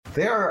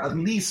There are at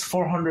least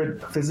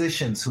 400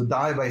 physicians who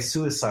die by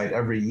suicide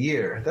every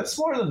year. That's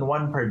more than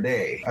one per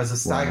day as a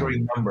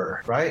staggering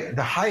number, right?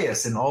 The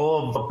highest in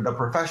all of the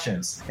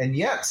professions. And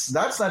yet,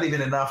 that's not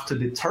even enough to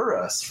deter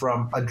us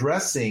from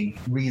addressing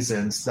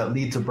reasons that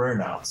lead to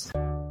burnouts.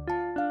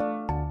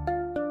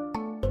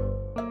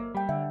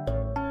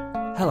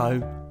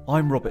 Hello,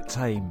 I'm Robert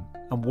Tame,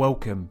 and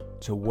welcome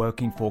to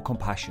Working for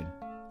Compassion.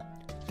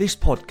 This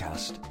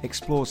podcast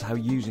explores how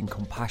using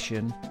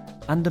compassion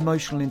and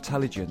emotional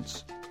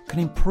intelligence can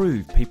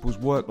improve people's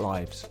work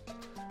lives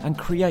and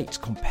create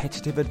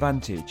competitive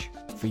advantage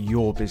for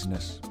your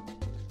business.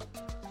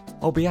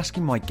 I'll be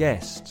asking my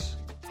guests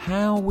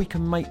how we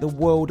can make the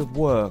world of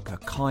work a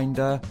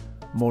kinder,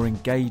 more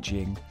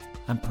engaging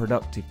and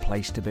productive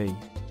place to be.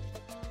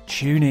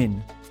 Tune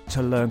in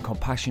to learn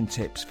compassion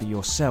tips for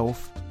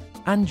yourself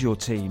and your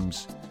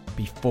teams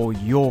before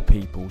your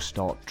people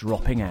start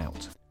dropping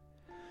out.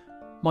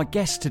 My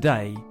guest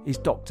today is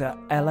Dr.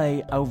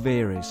 L.A.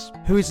 Alvarez,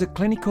 who is a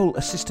clinical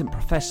assistant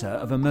professor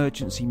of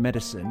emergency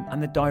medicine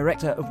and the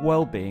director of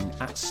wellbeing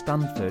at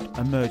Stanford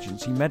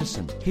Emergency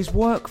Medicine. His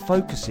work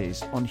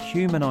focuses on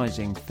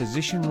humanizing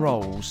physician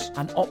roles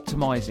and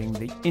optimizing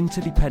the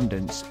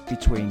interdependence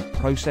between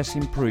process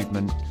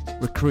improvement,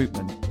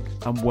 recruitment,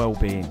 and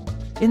wellbeing.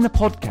 In the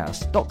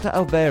podcast, Dr.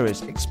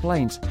 Alvarez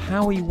explains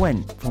how he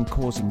went from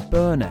causing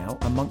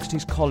burnout amongst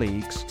his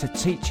colleagues to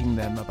teaching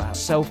them about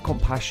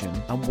self-compassion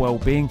and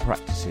well-being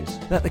practices,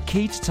 that the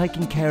key to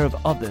taking care of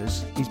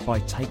others is by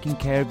taking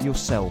care of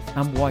yourself,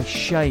 and why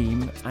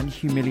shame and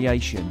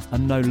humiliation are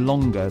no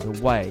longer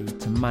the way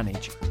to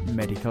manage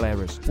medical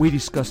errors. We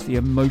discuss the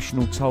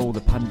emotional toll the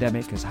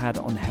pandemic has had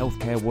on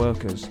healthcare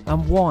workers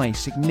and why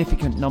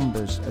significant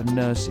numbers of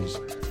nurses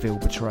feel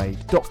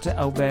betrayed. Dr.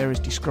 Alvarez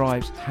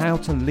describes how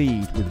to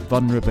lead with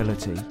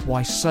vulnerability,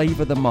 why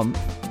Savour the Month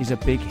is a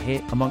big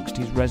hit amongst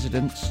his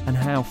residents, and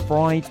how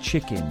fried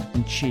chicken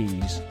and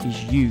cheese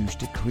is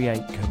used to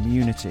create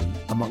community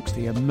amongst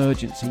the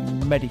emergency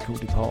medical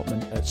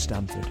department at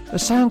Stanford. The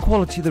sound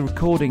quality of the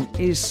recording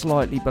is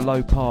slightly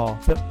below par,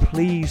 but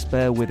please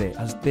bear with it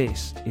as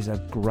this is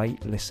a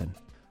great listen.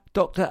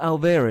 Dr.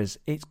 Alvarez,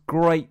 it's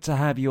great to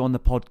have you on the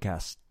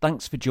podcast.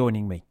 Thanks for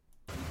joining me.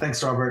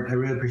 Thanks, Robert. I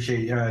really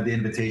appreciate the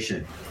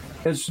invitation.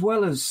 As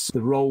well as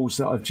the roles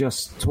that I've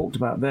just talked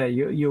about there,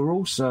 you're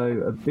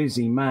also a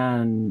busy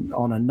man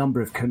on a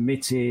number of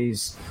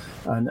committees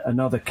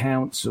and other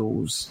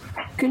councils.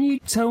 Can you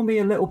tell me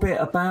a little bit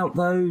about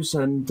those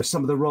and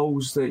some of the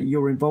roles that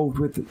you're involved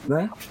with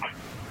there?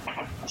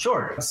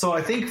 Sure. So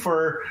I think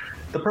for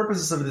the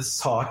purposes of this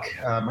talk,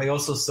 I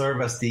also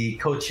serve as the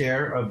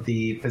co-chair of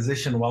the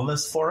Physician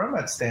Wellness Forum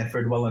at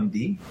Stanford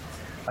WellMD.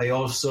 I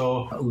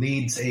also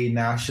lead a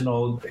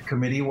national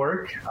committee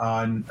work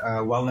on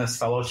wellness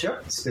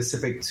fellowship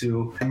specific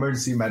to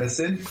emergency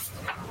medicine.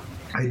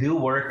 I do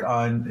work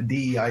on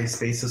DEI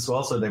space as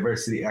well, so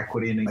diversity,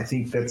 equity, and I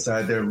think that's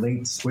they're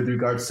linked with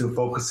regards to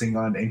focusing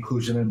on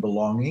inclusion and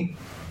belonging.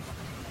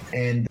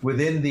 And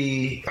within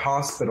the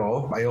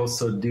hospital, I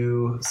also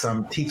do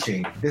some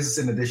teaching. This is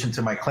in addition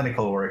to my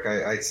clinical work.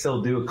 I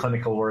still do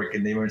clinical work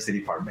in the emergency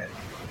department.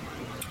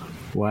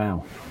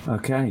 Wow.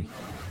 Okay.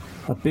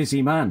 A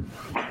busy man.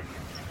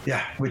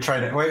 Yeah, we try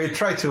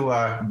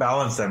to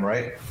balance them,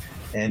 right?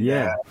 And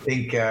I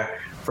think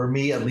for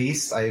me, at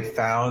least, I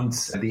found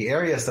the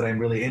areas that I'm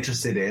really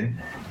interested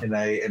in, and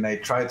I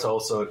try to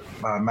also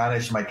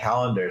manage my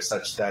calendar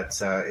such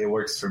that it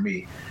works for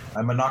me.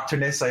 I'm a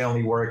nocturnist. I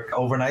only work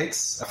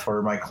overnights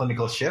for my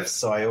clinical shifts,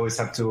 so I always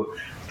have to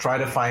try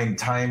to find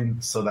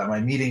time so that my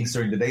meetings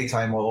during the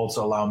daytime will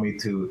also allow me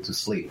to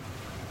sleep.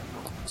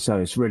 So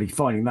it's really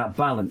finding that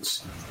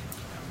balance.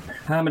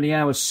 How many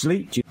hours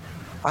sleep do you?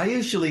 I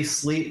usually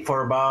sleep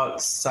for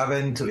about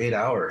 7 to 8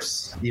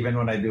 hours, even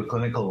when I do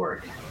clinical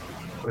work.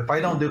 If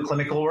I don't do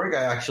clinical work,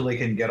 I actually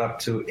can get up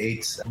to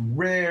 8,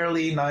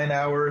 rarely 9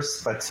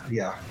 hours. But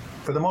yeah,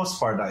 for the most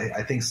part,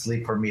 I think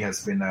sleep for me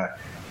has been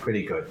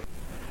pretty good.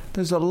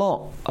 There's a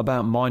lot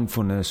about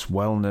mindfulness,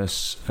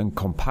 wellness and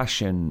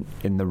compassion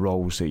in the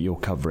roles that you're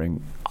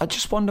covering. I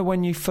just wonder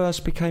when you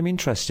first became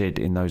interested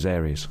in those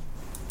areas.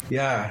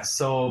 Yeah,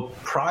 so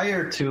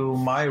prior to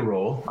my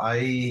role,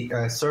 I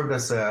served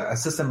as an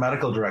assistant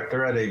medical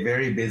director at a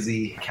very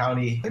busy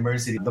county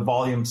emergency. The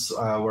volumes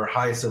were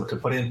high, so to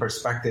put it in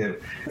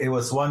perspective, it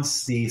was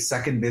once the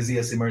second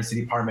busiest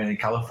emergency department in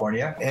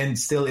California and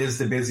still is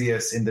the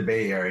busiest in the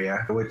Bay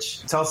Area,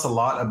 which tells a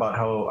lot about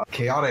how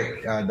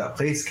chaotic that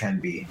place can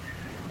be.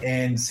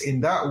 And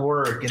in that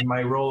work, in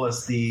my role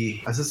as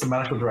the assistant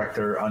medical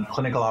director on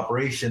clinical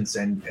operations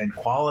and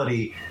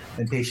quality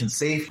and patient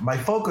safety, my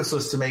focus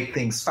was to make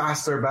things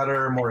faster,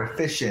 better, more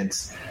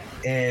efficient.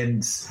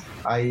 And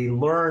I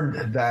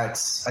learned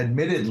that,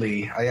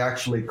 admittedly, I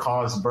actually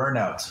caused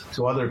burnout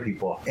to other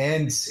people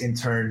and in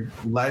turn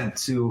led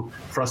to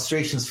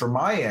frustrations from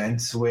my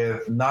end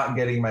with not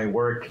getting my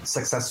work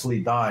successfully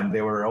done.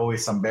 There were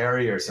always some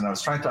barriers and I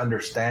was trying to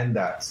understand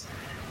that.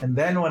 And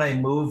then when I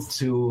moved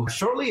to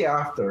shortly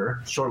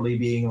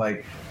being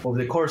like over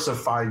the course of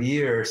 5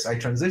 years, I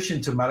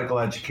transitioned to medical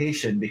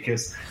education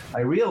because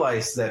I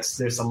realized that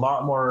there's a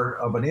lot more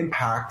of an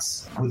impact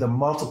with a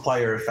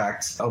multiplier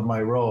effect of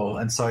my role.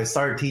 And so I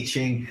started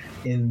teaching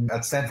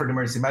at Stanford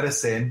Emergency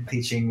Medicine,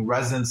 teaching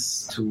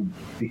residents to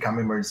become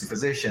emergency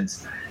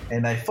physicians.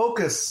 And I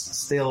focus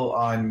still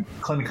on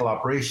clinical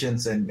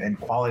operations and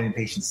quality and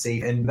patient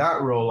safety. In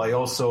that role, I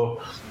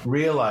also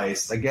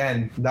realized,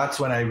 again, that's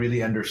when I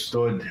really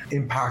understood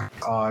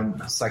impact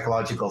on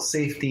psychological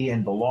safety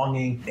and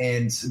belonging.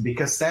 And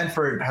because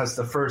Stanford has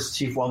the first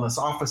chief wellness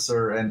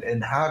officer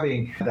and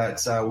having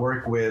that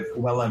work with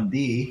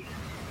WellMD,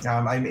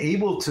 I'm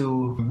able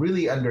to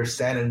really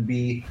understand and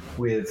be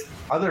with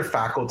other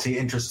faculty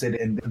interested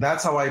in.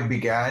 That's how I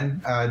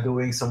began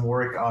doing some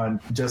work on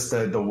just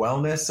the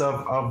wellness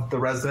of the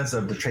residents,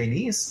 of the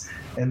trainees.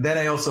 And then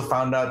I also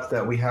found out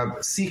that we have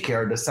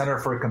CCARE, the Center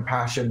for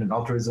Compassion and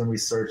Altruism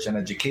Research and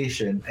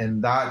Education.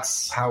 And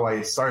that's how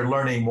I started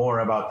learning more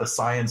about the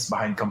science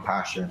behind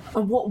compassion.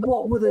 And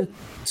what were the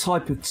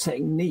type of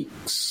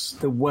techniques,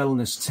 the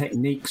wellness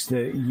techniques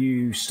that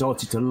you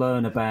started to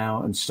learn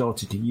about and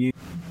started to use?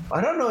 I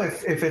don't know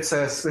if it's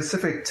a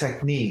specific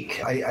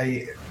technique.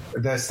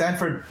 The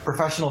Stanford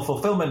Professional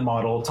Fulfillment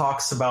Model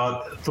talks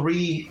about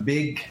 3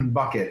 big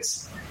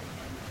buckets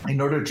in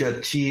order to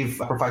achieve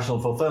professional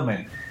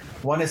fulfillment.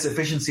 One is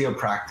efficiency of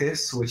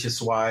practice, which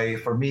is why,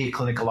 for me,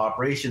 clinical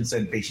operations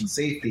and patient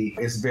safety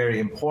is very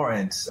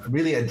important.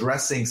 Really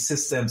addressing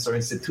systems or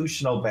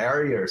institutional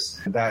barriers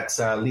that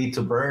lead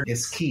to burn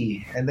is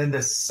key. And then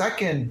the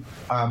second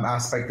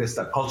aspect is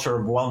the culture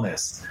of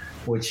wellness,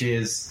 which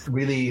is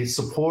really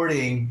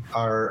supporting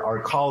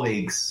our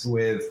colleagues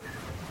with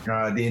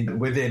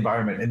the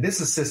environment. And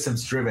this is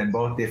systems driven,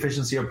 both the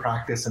efficiency of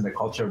practice and the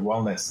culture of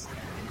wellness.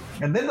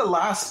 And then the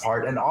last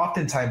part, and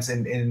oftentimes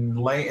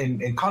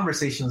in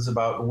conversations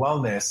about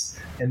wellness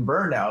and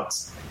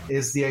burnouts,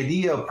 is the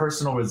idea of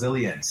personal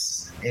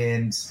resilience.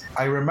 And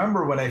I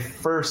remember when I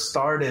first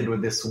started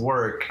with this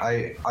work,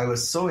 I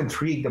was so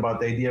intrigued about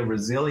the idea of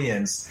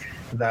resilience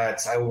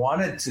that I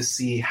wanted to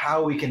see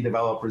how we can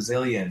develop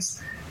resilience.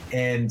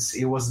 And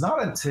it was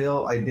not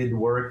until I did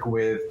work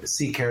with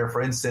CCARE,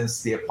 for instance,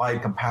 the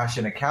Applied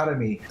Compassion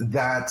Academy,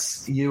 that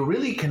you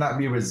really cannot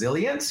be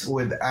resilient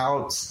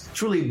without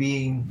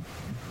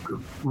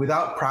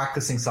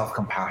practicing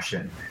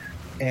self-compassion.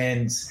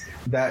 And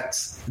that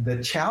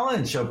the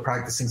challenge of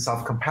practicing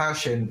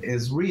self-compassion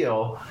is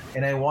real.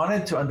 And I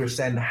wanted to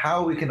understand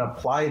how we can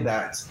apply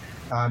that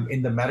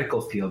in the medical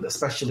field,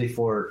 especially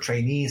for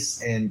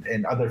trainees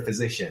and other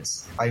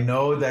physicians. I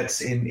know that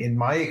in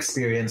my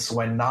experience,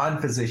 when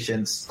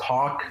non-physicians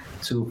talk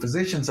to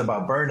physicians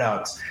about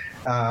burnout,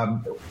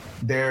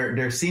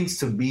 there seems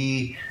to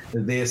be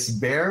this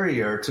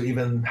barrier to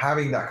even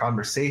having that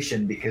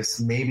conversation because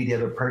maybe the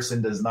other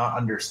person does not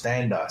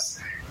understand us.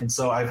 And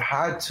so I've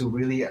had to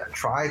really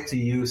try to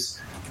use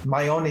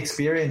my own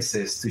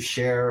experiences to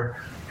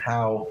share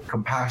how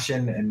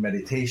compassion and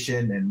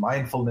meditation and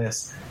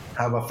mindfulness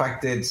have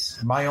affected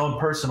my own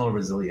personal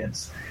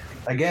resilience.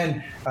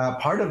 Again,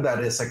 part of that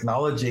is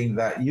acknowledging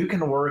that you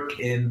can work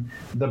in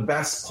the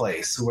best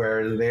place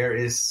where there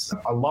is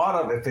a lot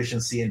of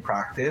efficiency in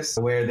practice,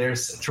 where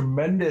there's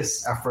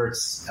tremendous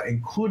efforts,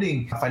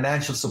 including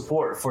financial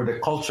support for the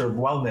culture of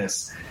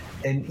wellness.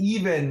 And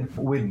even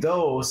with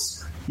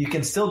those, you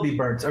can still be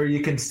burnt, or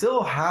you can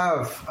still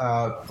have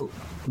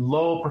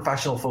low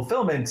professional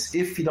fulfillment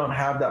if you don't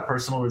have that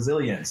personal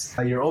resilience.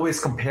 You're always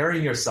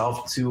comparing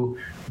yourself to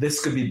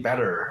this could be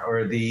better,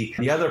 or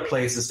the other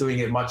place is doing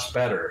it much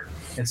better.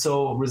 And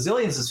so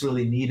resilience is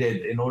really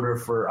needed in order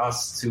for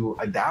us to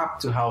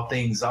adapt to how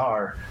things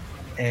are.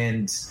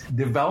 And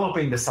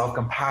developing the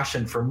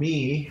self-compassion, for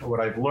me, what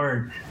I've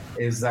learned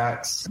is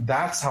that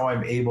that's how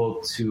I'm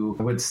able to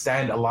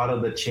withstand a lot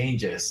of the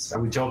changes.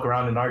 We joke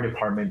around in our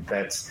department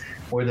that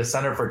we're the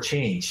center for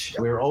change.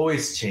 We're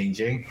always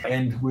changing,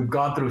 and we've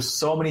gone through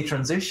so many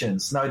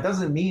transitions. Now, it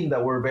doesn't mean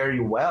that we're very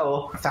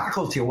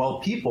faculty or well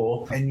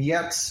people, and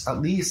yet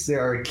at least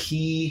there are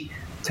key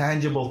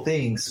tangible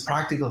things,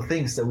 practical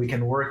things that we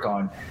can work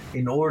on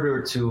in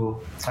order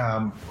to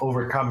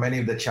overcome many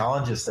of the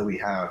challenges that we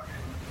have.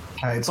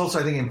 It's also,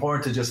 I think,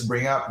 important to just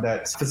bring up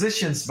that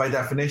physicians, by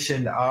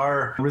definition,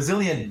 are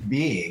resilient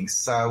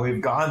beings.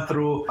 We've gone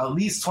through at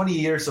least 20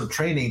 years of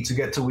training to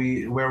get to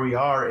where we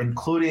are,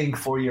 including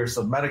 4 years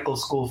of medical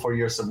school, 4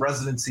 years of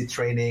residency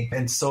training.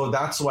 And so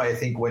that's why I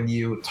think when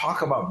you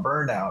talk about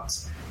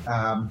burnout,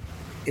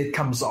 it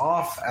comes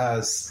off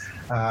as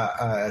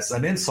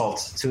an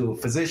insult to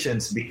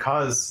physicians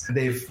because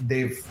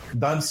they've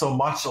done so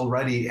much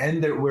already,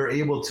 and that we're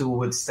able to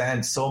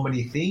withstand so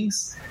many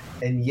things.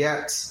 And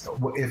yet,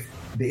 if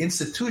the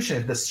institution,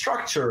 if the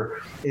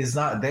structure is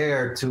not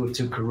there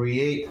to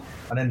create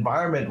an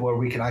environment where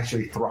we can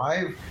actually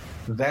thrive,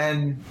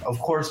 then of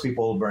course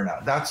people will burn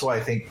out. That's why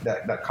I think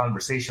that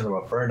conversation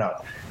about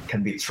burnout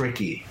can be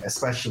tricky,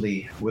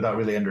 especially without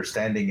really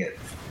understanding it.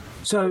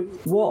 So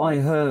what I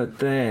heard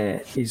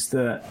there is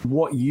that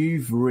what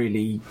you've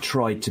really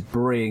tried to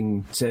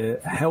bring to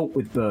help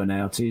with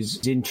burnout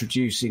is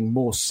introducing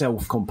more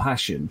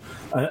self-compassion,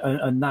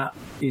 and that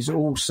is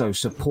also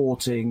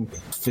supporting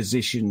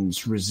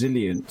physicians'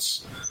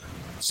 resilience.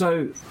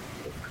 So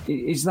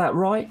is that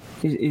right?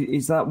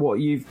 Is that what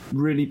you've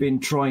really been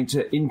trying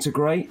to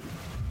integrate?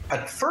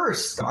 At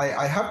first,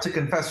 I have to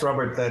confess,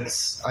 Robert,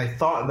 that I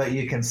thought that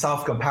you can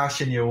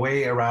self-compassion your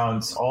way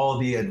around all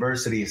the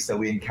adversities that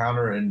we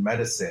encounter in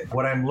medicine.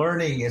 What I'm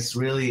learning is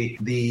really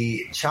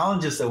the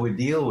challenges that we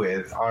deal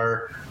with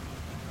are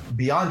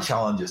beyond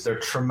challenges. They're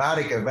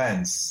traumatic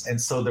events. And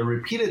so the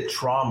repeated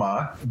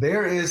trauma,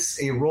 there is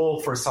a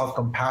role for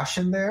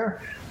self-compassion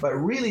there. But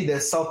really, the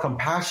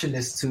self-compassion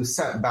is to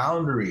set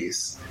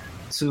boundaries,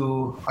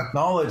 to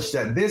acknowledge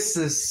that this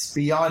is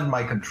beyond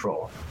my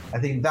control. I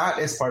think that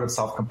is part of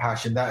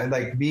self-compassion, that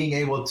like being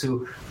able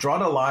to draw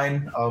the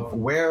line of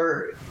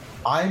where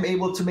I'm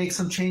able to make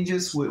some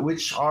changes,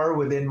 which are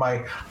within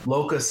my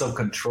locus of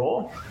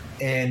control,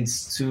 and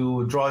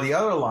to draw the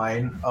other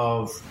line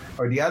of,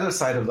 or the other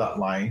side of that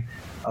line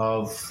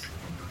of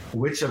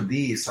which of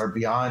these are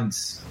beyond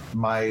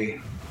my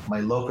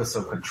locus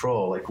of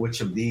control, like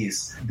which of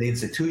these the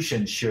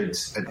institution should,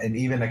 and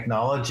even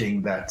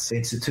acknowledging that the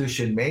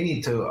institution may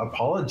need to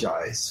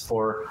apologize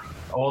for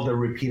all the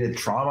repeated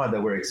trauma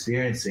that we're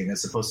experiencing,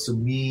 as opposed to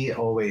me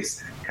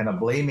always kind of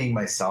blaming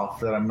myself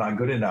that I'm not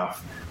good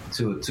enough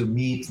to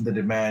meet the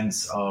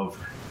demands of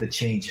the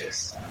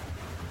changes.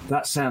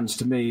 That sounds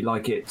to me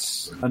like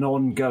it's an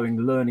ongoing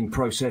learning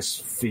process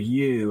for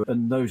you,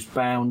 and those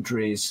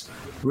boundaries,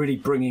 really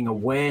bringing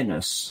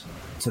awareness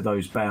to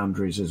those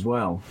boundaries as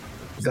well.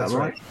 Is that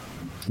right?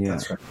 Yeah.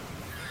 That's right.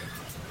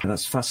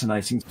 That's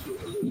fascinating.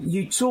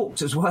 You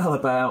talked as well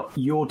about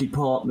your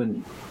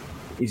department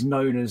is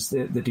known as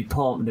the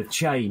Department of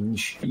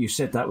Change. You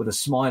said that with a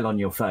smile on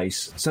your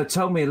face. So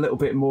tell me a little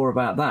bit more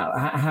about that.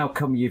 How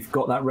come you've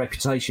got that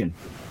reputation?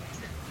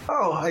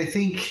 Oh, I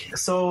think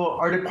so.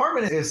 Our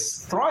department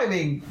is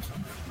thriving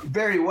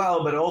very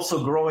well, but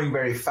also growing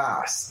very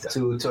fast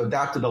to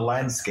adapt to the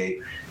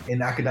landscape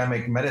in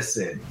academic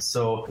medicine.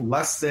 So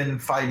less than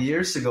 5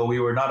 years ago, we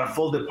were not a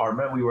full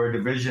department. We were a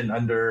division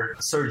under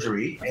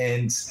surgery.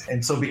 And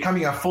so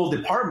becoming a full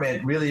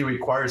department really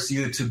requires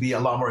you to be a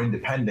lot more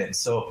independent.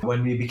 So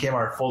when we became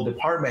our full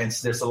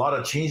departments, there's a lot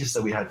of changes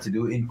that we had to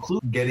do,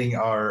 including getting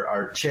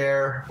our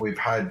chair. We've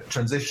had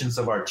transitions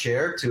of our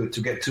chair to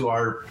get to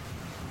our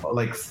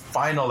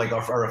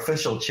our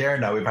official chair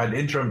now. We've had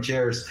interim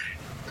chairs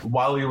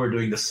while we were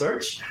doing the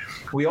search.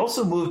 We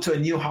also moved to a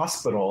new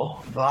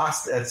hospital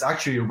it's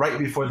actually right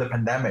before the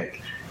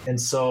pandemic. And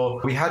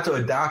so we had to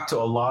adapt to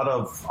a lot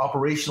of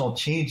operational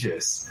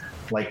changes,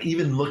 like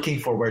even looking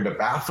for where the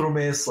bathroom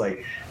is,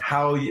 like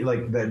how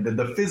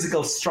the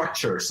physical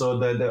structure. So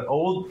the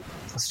old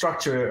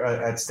structure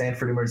at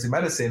Stanford Emergency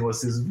Medicine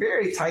was this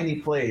very tiny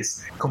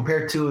place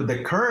compared to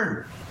the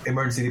current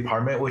emergency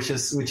department, which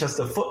has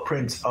the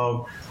footprint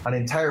of an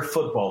entire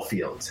football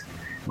field.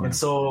 Right. And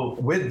so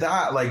with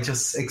that, like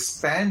just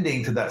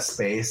expanding to that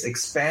space,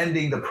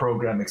 expanding the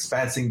program,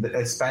 expanding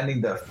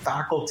the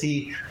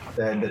faculty,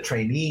 the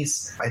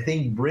trainees, I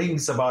think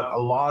brings about a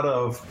lot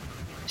of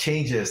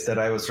changes that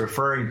I was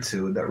referring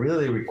to that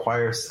really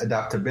requires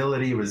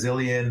adaptability,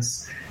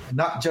 resilience,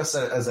 not just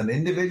as an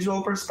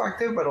individual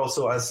perspective, but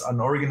also as an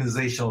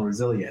organizational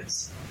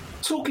resilience.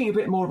 Talking a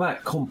bit more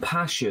about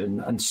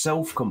compassion and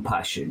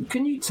self-compassion,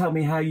 can you tell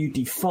me how you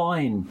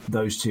define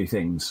those two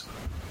things?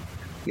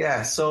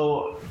 Yeah,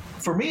 so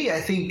for me, I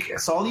think,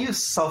 so I'll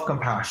use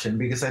self-compassion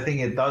because I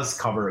think it does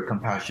cover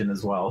compassion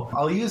as well.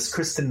 I'll use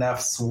Kristin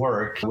Neff's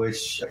work,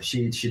 which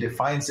she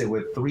defines it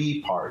with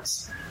 3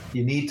 parts.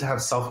 You need to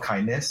have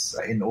self-kindness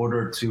in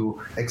order to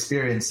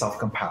experience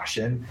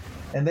self-compassion.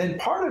 And then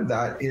part of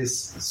that is,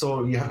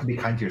 so you have to be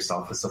kind to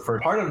yourself as the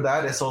first. Part of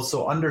that is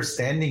also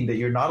understanding that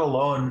you're not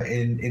alone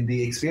in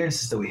the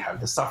experiences that we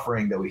have, the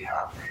suffering that we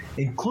have,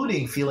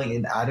 including feeling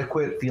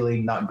inadequate,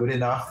 feeling not good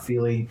enough,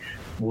 feeling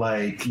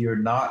like you're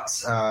not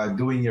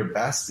doing your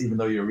best, even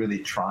though you're really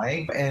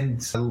trying.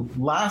 And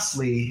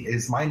lastly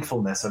is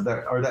mindfulness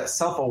or that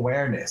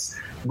self-awareness,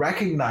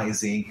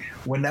 recognizing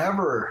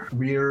whenever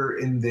we're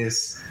in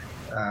this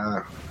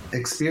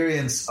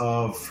experience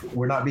of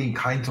we're not being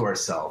kind to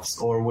ourselves,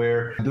 or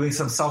we're doing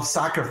some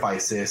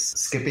self-sacrifices,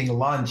 skipping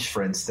lunch,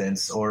 for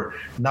instance, or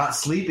not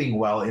sleeping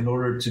well in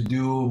order to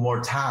do more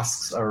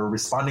tasks or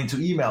responding to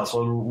emails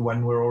or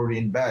when we're already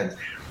in bed.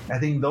 I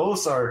think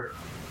those are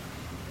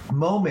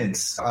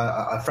moments.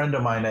 A friend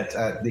of mine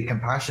at the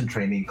compassion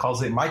training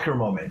calls it micro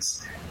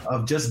moments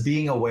of just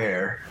being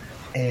aware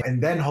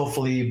and then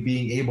hopefully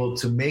being able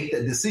to make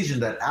the decision,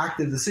 that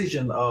active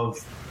decision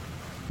of,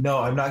 no,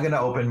 I'm not going to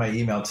open my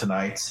email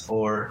tonight,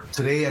 or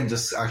today I'm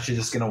just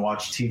going to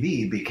watch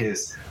TV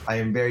because I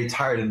am very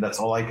tired and that's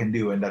all I can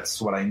do and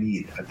that's what I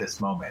need at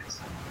this moment.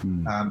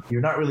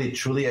 You're not really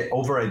truly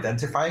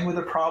over-identifying with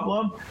the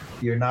problem.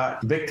 You're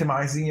not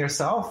victimizing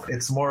yourself.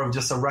 It's more of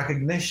just a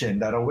recognition,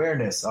 that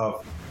awareness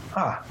of,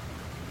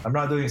 I'm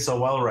not doing so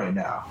well right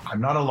now.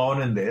 I'm not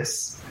alone in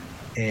this.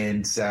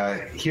 And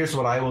here's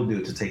what I will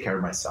do to take care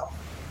of myself.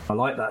 I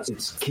like that.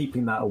 It's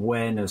keeping that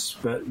awareness,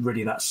 but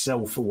really that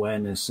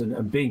self-awareness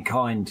and being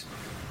kind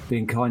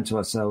to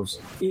ourselves.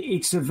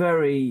 It's a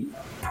very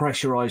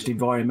pressurized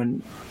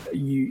environment.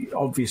 You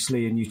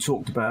obviously, and you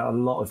talked about a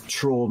lot of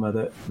trauma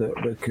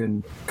that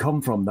can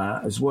come from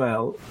that as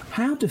well.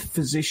 How do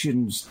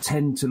physicians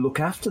tend to look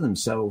after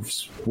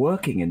themselves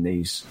working in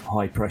these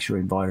high pressure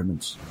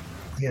environments?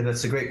 Yeah,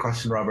 that's a great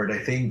question, Robert. I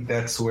think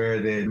that's where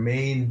the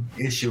main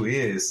issue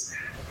is.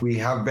 We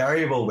have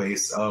variable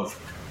ways of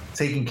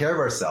taking care of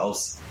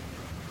ourselves,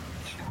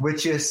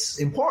 which is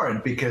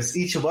important because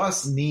each of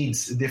us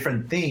needs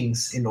different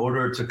things in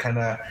order to kind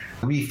of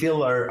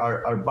refill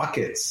our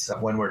buckets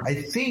when I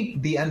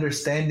think the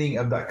understanding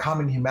of that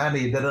common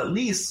humanity that at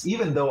least,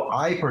 even though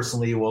I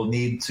personally will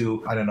need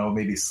to, I don't know,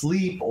 maybe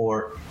sleep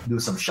or do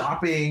some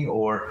shopping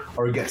or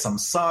get some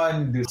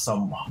sun, do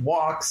some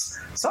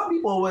walks, some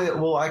people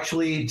will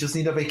actually just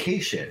need a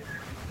vacation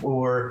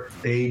or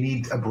they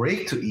need a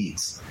break to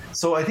eat.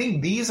 So I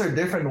think these are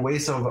different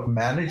ways of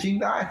managing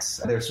that.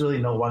 There's really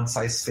no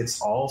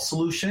one-size-fits-all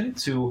solution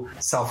to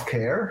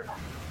self-care.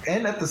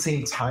 And at the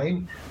same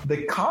time,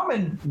 the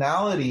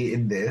commonality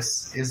in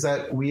this is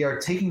that we are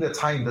taking the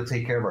time to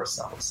take care of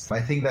ourselves.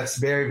 I think that's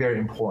very, very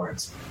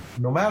important.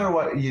 No matter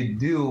what you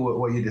do,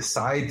 what you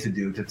decide to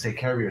do to take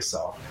care of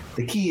yourself,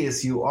 the key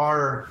is you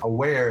are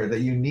aware that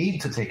you need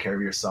to take care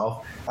of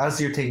yourself as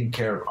you're taking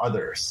care of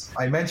others.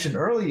 I mentioned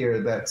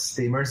earlier that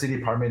the emergency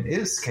department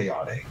is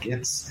chaotic.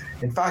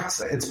 In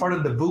fact, it's part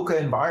of the VUCA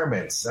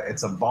environment.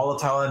 It's a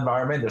volatile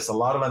environment. There's a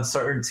lot of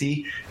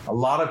uncertainty, a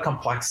lot of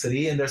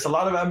complexity, and there's a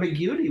lot of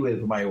ambiguity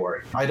with my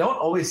work. I don't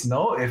always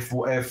know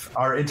if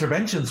our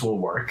interventions will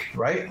work,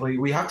 right?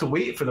 We have to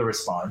wait for the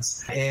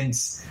response. And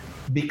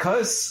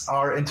because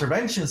our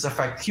interventions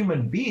affect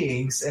human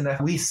beings and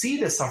we see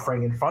the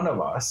suffering in front of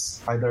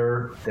us,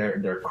 either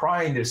they're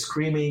crying, they're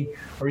screaming,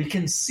 or you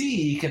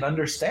can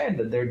understand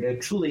that they're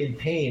truly in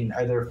pain,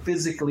 either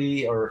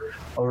physically or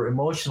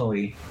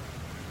emotionally.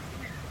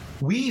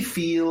 We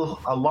feel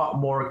a lot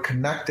more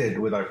connected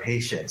with our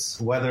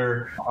patients,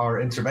 whether our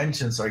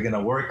interventions are going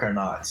to work or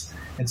not.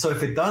 And so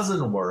if it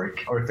doesn't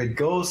work, or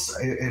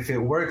if it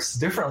works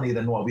differently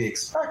than what we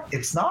expect,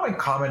 it's not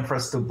uncommon for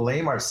us to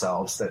blame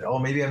ourselves that, oh,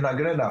 maybe I'm not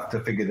good enough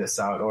to figure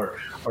this out, or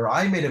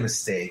I made a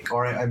mistake,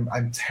 or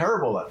I'm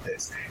terrible at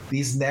this.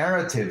 These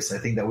narratives, I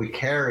think, that we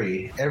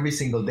carry every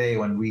single day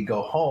when we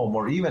go home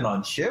or even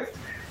on shift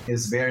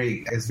is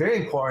very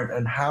important,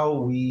 and how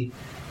we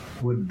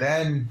would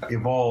then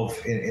evolve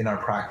in our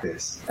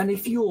practice. And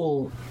if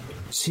you're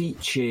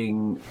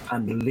teaching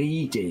and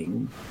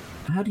leading,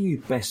 how do you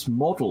best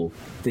model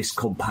this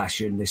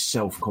compassion, this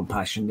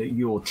self-compassion that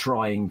you're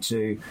trying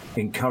to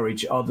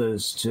encourage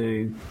others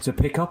to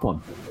pick up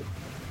on?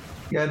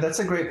 Yeah, that's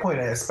a great point,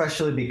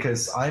 especially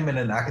because I'm in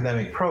an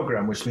academic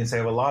program, which means I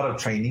have a lot of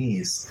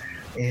trainees.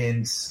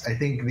 And I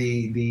think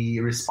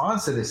the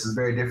response to this is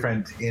very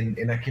different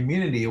in a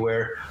community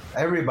where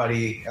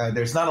everybody,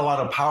 there's not a lot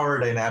of power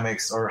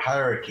dynamics or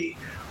hierarchy.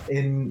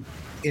 In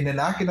an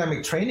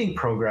academic training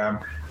program,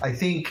 I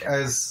think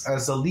as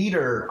a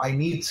leader, I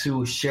need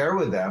to share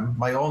with them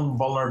my own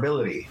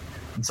vulnerability.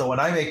 And so when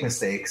I make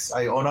mistakes,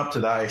 I own up to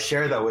that. I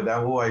share that with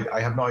them. I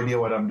have no idea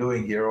what I'm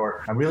doing here,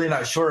 or I'm really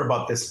not sure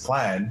about this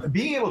plan.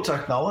 Being able to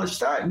acknowledge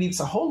that means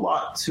a whole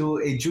lot to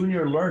a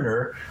junior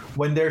learner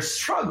when they're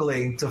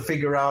struggling to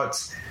figure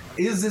out,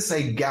 is this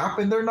a gap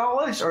in their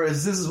knowledge, or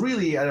is this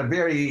really a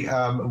very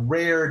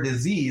rare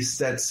disease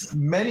that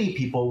many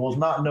people will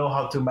not know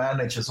how to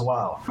manage as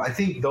well? I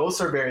think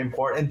those are very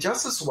important. And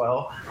just as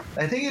well,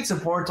 I think it's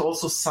important to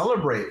also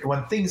celebrate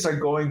when things are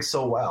going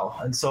so well.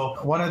 And so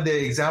one of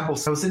the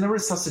examples, I was in a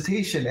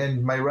resuscitation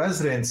and my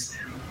residents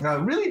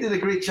really did a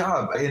great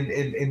job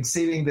in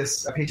saving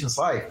this patient's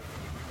life.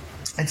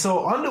 And so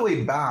on the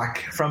way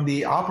back from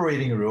the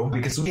operating room,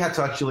 because we had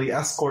to actually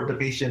escort the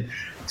patient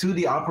to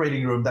the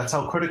operating room, that's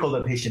how critical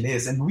the patient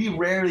is. And we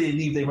rarely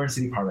leave the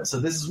emergency department. So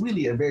this is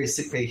really a very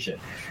sick patient.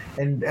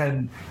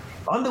 And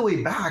on the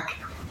way back,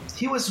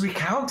 he was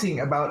recounting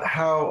about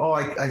how,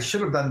 I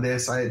should have done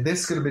this.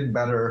 This could have been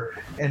better.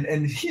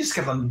 And he just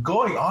kept on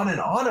going on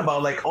and on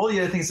about like all the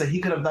other things that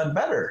he could have done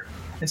better.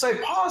 And so I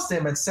paused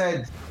him and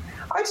said,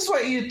 I just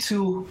want you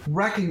to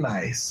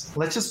recognize,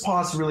 let's just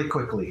pause really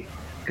quickly.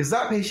 Because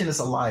that patient is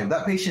alive.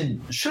 That patient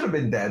should have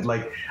been dead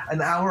like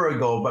an hour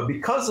ago, but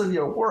because of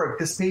your work,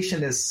 this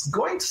patient is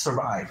going to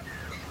survive.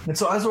 And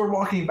so as we're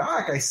walking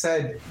back, I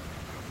said,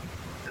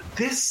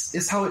 this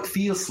is how it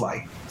feels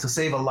like to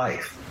save a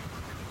life.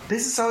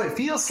 This is how it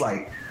feels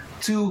like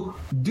to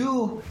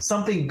do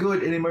something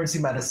good in emergency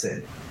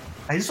medicine.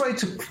 I just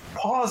want you to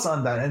pause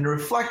on that and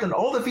reflect on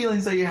all the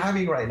feelings that you're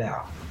having right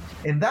now.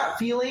 And that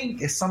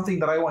feeling is something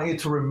that I want you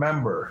to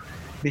remember.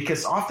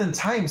 Because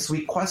oftentimes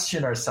we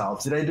question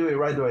ourselves. Did I do it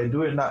right? Do I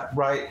do it not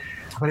right?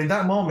 But in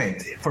that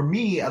moment, for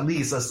me, at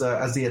least as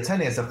the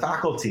attending, as a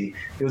faculty,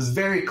 it was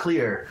very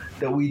clear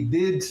that we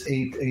did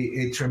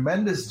a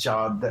tremendous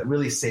job that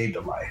really saved a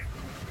life.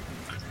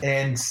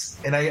 And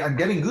I'm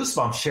getting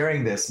goosebumps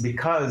sharing this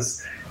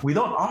because we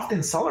don't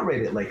often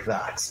celebrate it like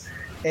that.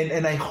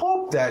 And I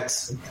hope that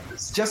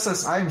just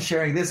as I'm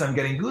sharing this, I'm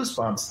getting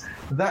goosebumps,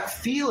 that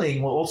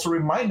feeling will also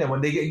remind them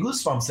when they get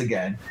goosebumps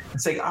again and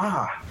say,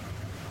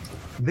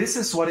 this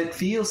is what it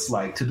feels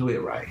like to do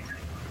it right.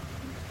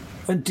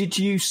 And did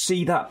you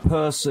see that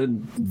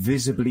person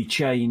visibly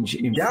change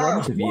in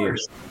front of you?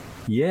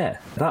 Yeah,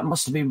 that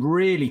must have been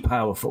really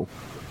powerful.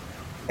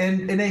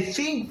 And I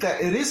think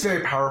that it is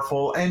very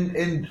powerful,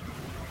 and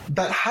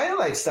that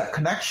highlights that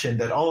connection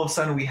that all of a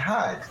sudden we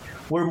had.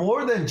 We're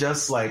more than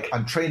just like,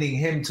 I'm training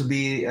him to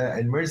be an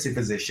emergency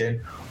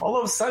physician. All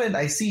of a sudden,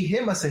 I see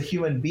him as a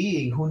human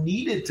being who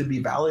needed to be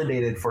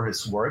validated for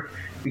his work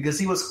because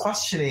he was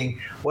questioning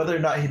whether or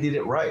not he did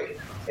it right.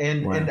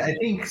 And I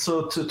think,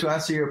 so to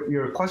answer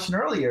your question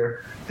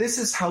earlier, this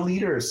is how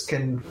leaders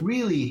can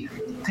really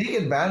take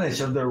advantage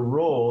of their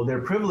role,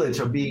 their privilege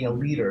of being a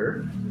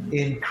leader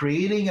in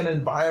creating an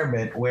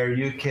environment where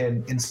you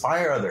can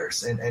inspire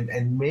others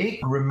and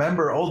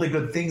remember all the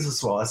good things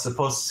as well, as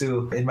opposed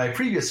to in my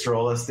previous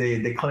role as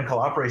the clinical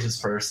operations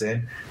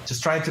person,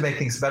 just trying to make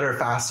things better,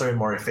 faster, and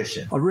more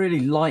efficient. I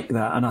really like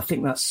that. And I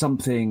think that's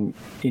something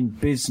in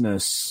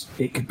business,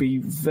 it could be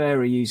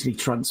very easily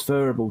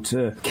transferable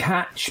to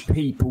catch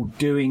people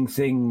doing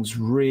things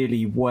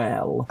really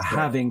well,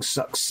 having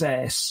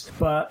success,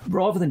 but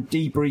rather than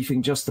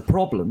debriefing just the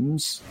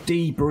problems,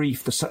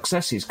 debrief the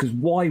successes, because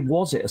why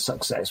was it a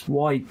success?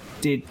 Why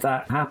did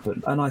that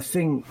happen? And I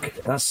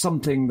think that's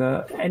something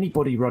that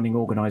anybody running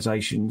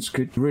organizations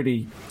could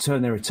really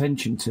turn their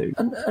attention to.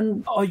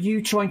 And are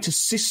you trying to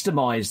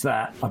systemize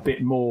that a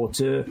bit more,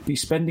 to be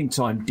spending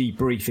time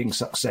debriefing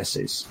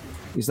successes?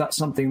 Is that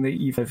something that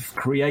you've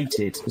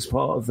created as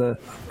part of the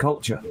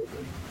culture?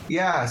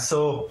 Yeah,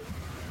 so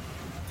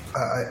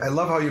I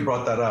love how you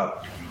brought that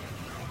up.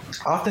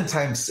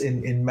 Oftentimes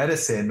in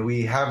medicine,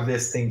 we have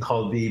this thing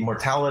called the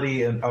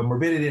morbidity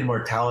and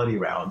mortality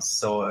rounds.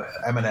 So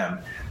M&M,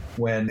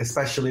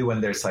 especially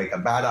when there's like a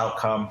bad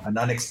outcome, an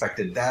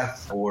unexpected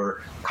death,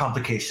 or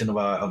complication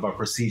of a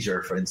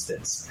procedure, for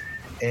instance.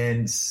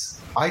 And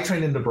I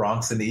trained in the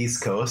Bronx in the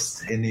East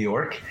Coast in New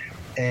York.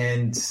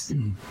 And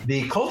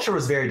the culture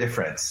was very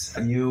different.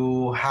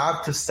 You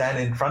have to stand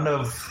in front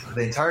of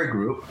the entire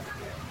group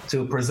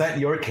to present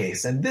your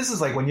case. And this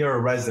is like when you're a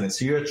resident,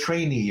 so you're a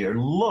trainee, you're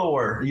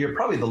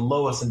probably the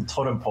lowest in the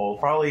totem pole,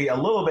 probably a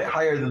little bit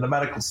higher than the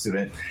medical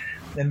student.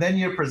 And then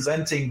you're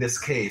presenting this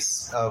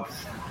case of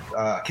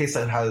a case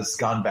that has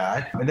gone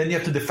bad. And then you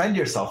have to defend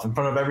yourself in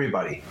front of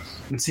everybody.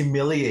 It's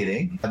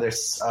humiliating.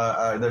 There's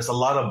a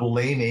lot of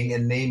blaming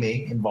and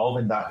naming involved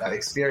in that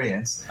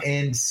experience.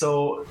 And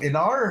so in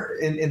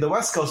the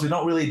West Coast, we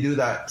don't really do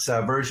that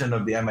version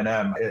of the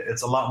M&M.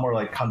 It's a lot more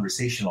like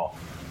conversational.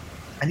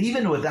 And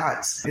even with that,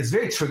 it's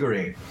very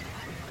triggering.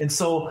 And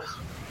so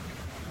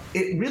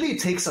it really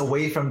takes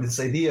away from this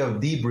idea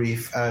of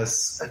debrief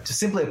as to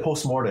simply a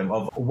postmortem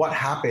of what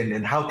happened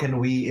and how can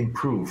we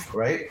improve,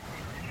 right?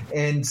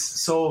 And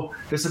so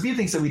there's a few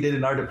things that we did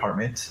in our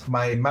department.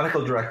 My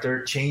medical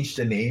director changed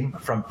the name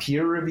from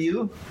peer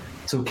review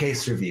to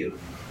case review,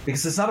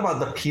 because it's not about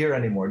the peer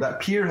anymore. That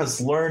peer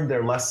has learned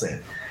their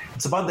lesson.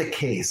 It's about the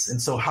case. And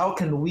so how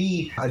can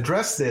we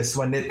address this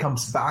when it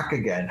comes back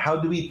again? How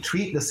do we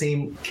treat the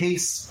same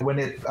case when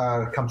it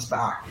comes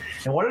back?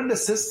 And what are the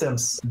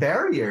systems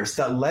barriers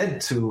that led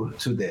to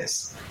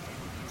this?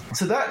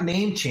 So that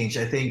name change,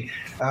 I think,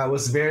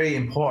 was very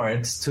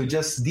important to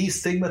just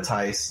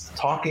destigmatize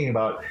talking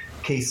about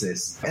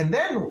cases. And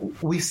then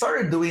we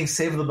started doing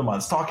Save of the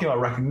Month, talking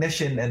about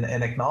recognition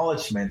and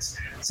acknowledgments.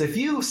 So if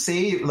you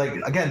save, like,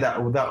 again,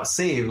 that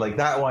save, like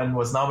that one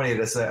was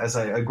nominated as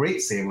a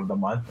great Save of the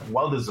Month,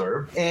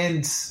 well-deserved.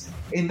 And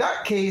in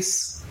that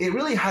case, it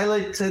really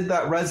highlighted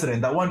that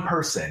resident, that one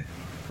person,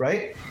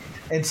 right?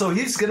 And so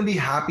he's going to be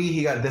happy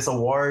he got this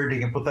award. He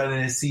can put that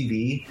in his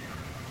CV.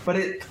 But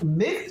it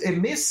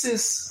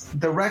misses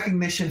the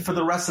recognition for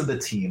the rest of the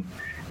team.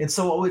 And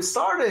so what we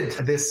started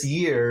this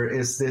year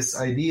is this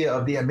idea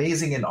of the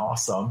Amazing and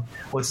Awesome,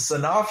 which is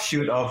an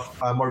offshoot of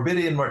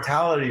Morbidity and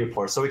Mortality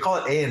Report. So we call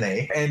it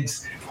ANA. And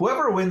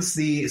whoever wins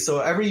so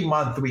every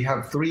month we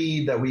have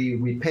 3 that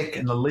we pick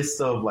in a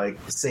list of like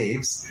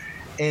saves.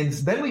 And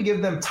then we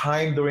give them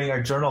time during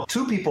our journal.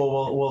 2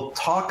 people will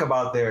talk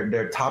about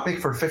their topic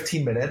for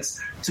 15 minutes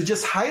to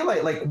just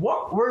highlight, like,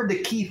 what were the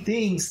key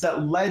things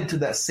that led to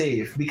that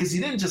save? Because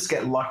you didn't just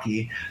get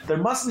lucky. There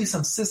must be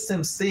some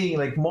systems thing,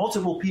 like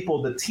multiple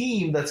people, the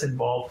team that's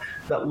involved,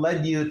 that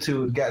led you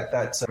to get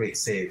that great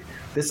save.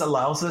 This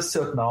allows us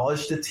to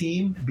acknowledge the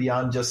team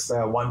beyond just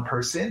one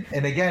person.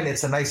 And again,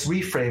 it's a nice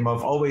reframe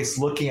of always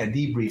looking at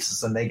debriefs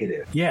as a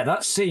negative. Yeah,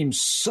 that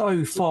seems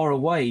so far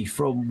away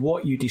from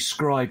what you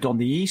described on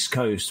the East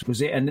Coast.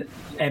 Was it an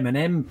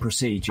M&M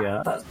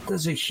procedure?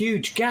 There's a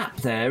huge gap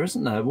there,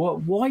 isn't there?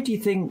 Why do you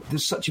think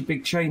there's such a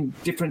big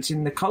difference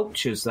in the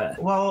cultures there?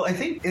 Well, I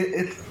think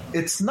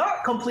it's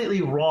not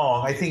completely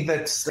wrong. I think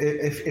that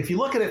if you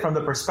look at it from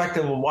the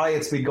perspective of why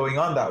it's been going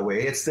on that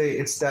way, it's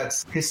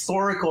that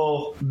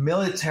historical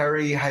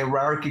military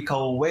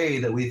hierarchical way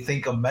that we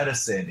think of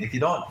medicine. If you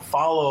don't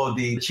follow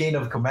the chain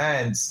of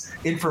commands,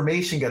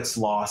 information gets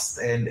lost,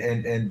 and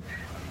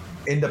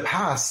in the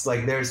past,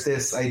 like, there's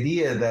this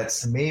idea that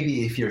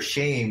maybe if you're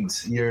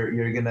shamed,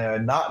 you're gonna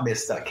not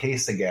miss that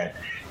case again.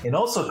 It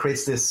also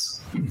creates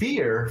this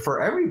fear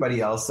for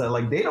everybody else that,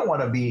 like, they don't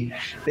want to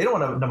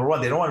number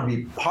one, they don't want to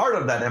be part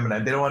of that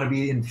M&M. They don't want to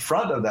be in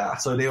front of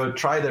that. So they would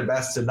try their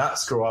best to not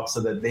screw up so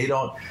that they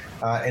don't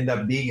end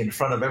up being in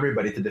front of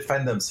everybody to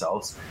defend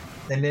themselves.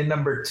 And then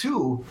number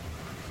two,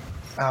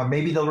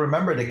 maybe they'll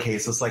remember the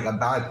case as like a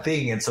bad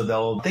thing, and so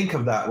they'll think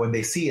of that when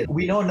they see it.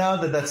 We know now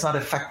that that's not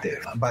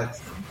effective, but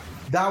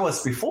that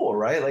was before,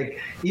 right? Like,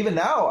 even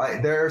now,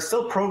 there are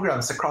still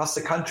programs across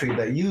the country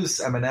that use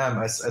M&M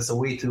as a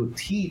way to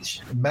teach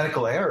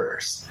medical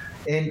errors.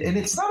 And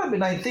it's not a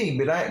benign thing.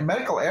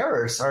 Medical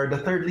errors are the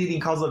third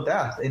leading cause of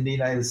death in the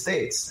United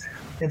States.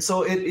 And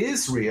so it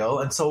is real.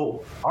 And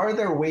so are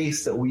there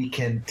ways that we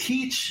can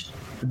teach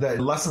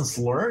the lessons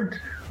learned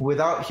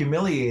without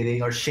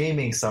humiliating or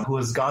shaming someone who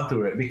has gone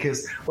through it?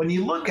 Because when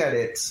you look at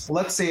it,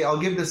 let's say, I'll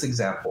give this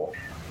example.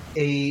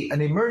 An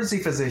emergency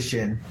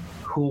physician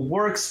who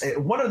works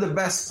at one of the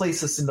best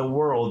places in the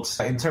world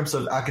in terms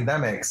of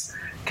academics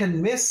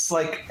can miss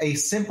like a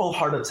simple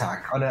heart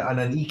attack on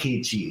an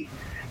EKG.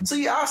 And so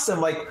you ask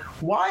them, like,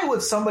 why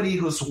would somebody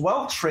who's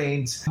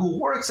well-trained, who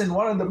works in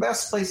one of the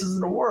best places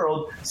in the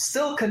world,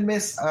 still can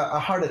miss a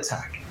heart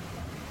attack?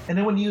 And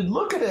then when you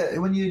look at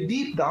it, when you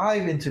deep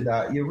dive into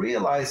that, you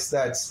realize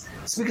that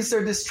it's because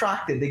they're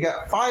distracted. They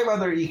got 5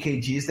 other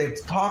EKGs. They have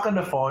to talk on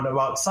the phone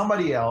about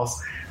somebody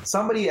else.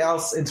 Somebody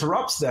else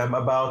interrupts them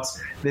about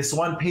this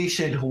one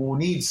patient who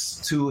needs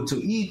to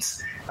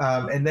eat.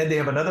 And then they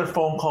have another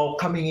phone call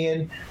coming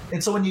in.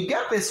 And so when you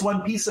get this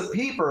one piece of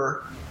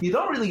paper, you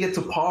don't really get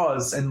to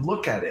pause and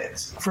look at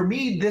it. For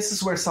me, this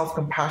is where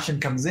self-compassion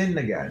comes in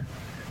again.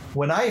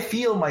 When I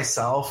feel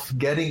myself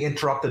getting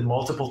interrupted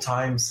multiple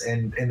times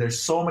and there's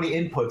so many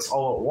inputs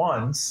all at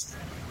once,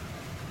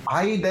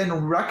 I then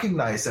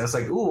recognize that it's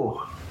like,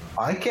 ooh,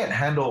 I can't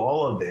handle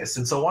all of this.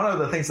 And so one of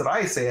the things that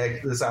I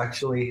say is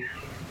actually,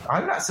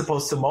 I'm not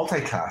supposed to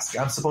multitask.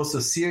 I'm supposed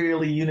to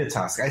serially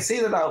unitask. I say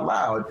that out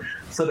loud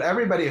so that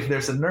everybody, if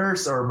there's a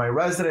nurse or my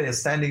resident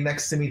is standing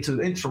next to me to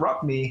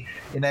interrupt me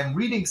and I'm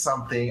reading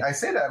something, I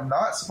say that I'm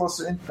not supposed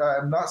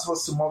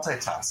to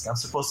multitask. I'm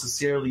supposed to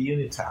serially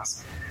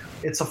unitask.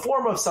 It's a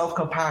form of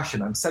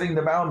self-compassion. I'm setting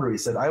the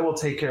boundaries that I will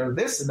take care of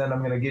this, and then I'm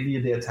going to give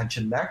you the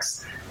attention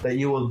next that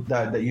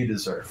you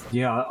deserve.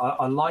 Yeah,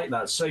 I like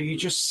that. So you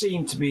just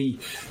seem to be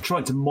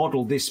trying to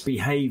model this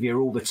behavior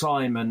all the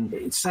time, and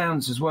it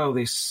sounds as well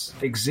this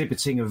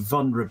exhibiting of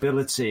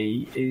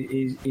vulnerability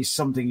is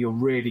something you're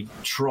really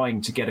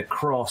trying to get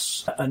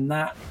across, and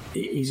that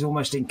is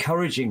almost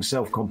encouraging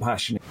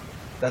self-compassion.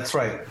 That's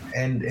right.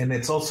 And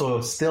it's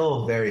also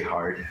still very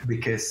hard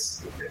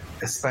because,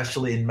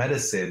 especially in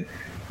medicine,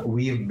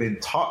 we've been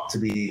taught to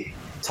be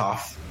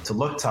tough, to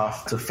look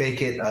tough, to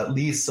fake it at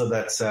least so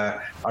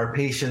that our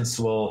patients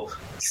will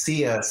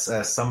see us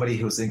as somebody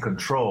who's in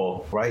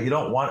control, right? You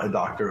don't want a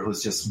doctor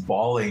who's just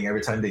bawling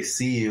every time they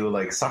see you,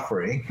 like,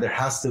 suffering. There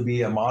has to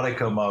be a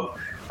modicum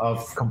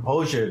of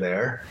composure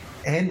there.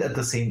 And at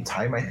the same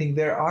time, I think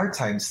there are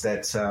times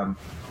that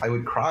I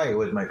would cry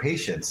with my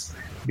patients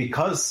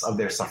because of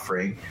their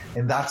suffering,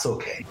 and that's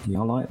okay. Yeah,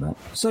 I like that.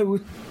 So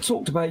we've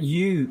talked about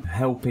you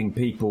helping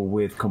people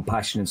with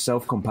compassion and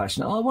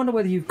self-compassion. I wonder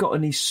whether you've got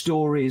any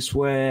stories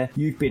where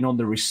you've been on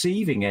the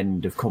receiving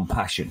end of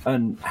compassion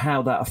and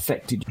how that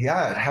affected you.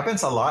 Yeah, it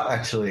happens a lot,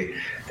 actually.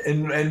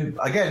 And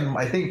again,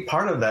 I think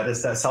part of that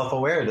is that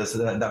self-awareness,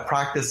 that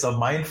practice of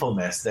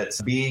mindfulness,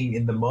 that's being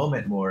in the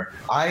moment more.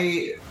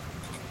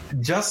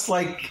 Just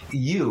like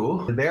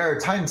you, there are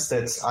times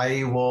that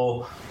I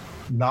will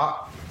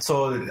not.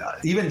 So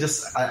even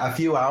just a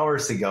few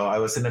hours ago, I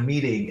was in a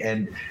meeting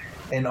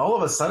and all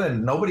of a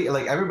sudden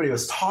everybody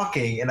was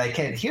talking and I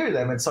can't hear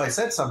them. And so I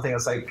said something. I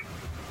was like,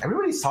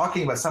 everybody's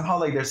talking, but somehow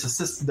like there's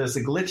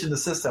a glitch in the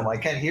system. I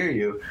can't hear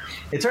you.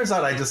 It turns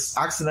out I just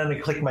accidentally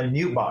clicked my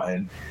mute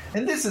button.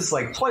 And this is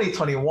like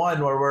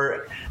 2021 where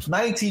we're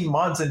 19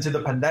 months into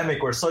the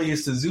pandemic. We're so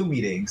used to Zoom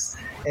meetings.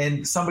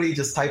 And somebody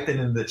just typed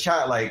in the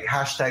chat, like,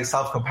 hashtag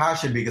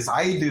self-compassion, because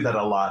I do that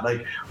a lot.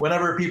 Like,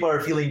 whenever people are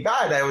feeling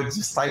bad, I would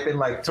just type in,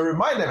 like, to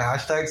remind them,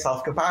 hashtag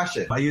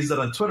self-compassion. I use that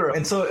on Twitter.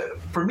 And so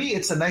for me,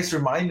 it's a nice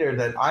reminder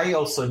that I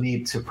also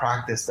need to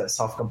practice that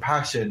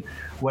self-compassion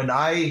when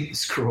I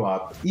screw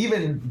up.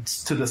 even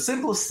to the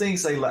simplest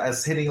things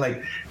as hitting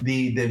like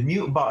the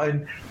mute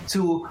button,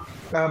 to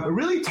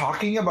really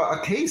talking about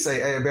a case,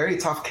 a very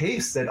tough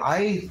case that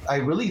I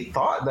really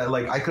thought that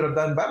like I could have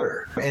done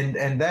better.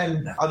 And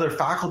then other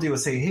faculty would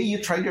say, hey,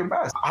 you tried your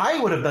best. I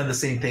would have done the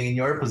same thing in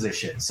your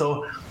position.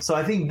 So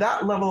I think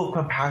that level of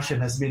compassion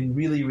has been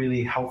really,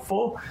 really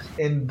helpful.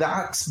 And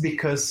that's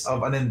because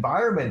of an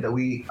environment that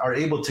we are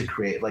able to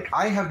create. Like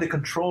I have the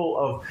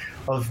control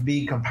of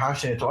being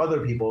compassionate to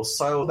other people,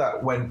 so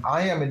that when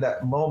I am in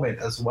that moment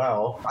as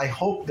well, I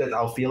hope that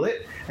I'll feel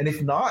it. And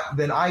if not,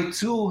 then I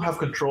too have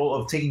control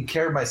of taking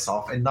care of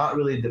myself and not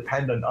really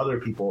depend on other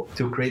people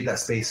to create that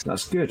space.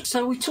 That's good.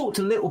 So we talked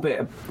a little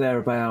bit there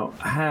about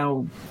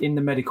how in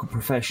the medical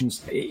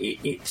professions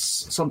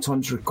it's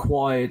sometimes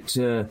required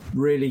to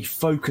really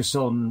focus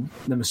on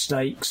the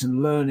mistakes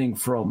and learning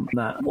from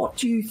that. What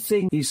do you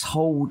think is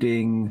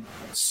holding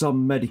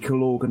some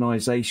medical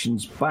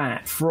organisations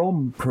back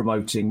from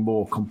promoting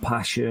more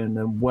compassion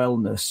and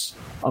wellness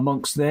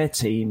amongst their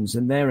teams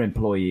and their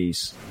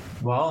employees?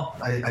 Well,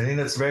 I think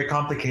that's a very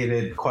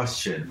complicated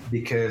question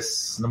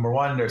because, number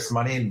one, there's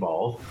money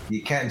involved.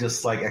 You can't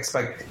just like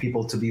expect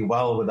people to be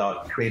well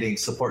without creating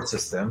support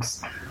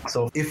systems.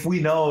 So if we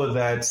know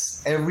that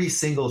every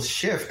single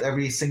shift,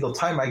 every single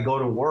time I go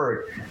to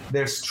work,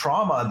 there's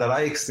trauma that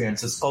I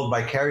experience. It's called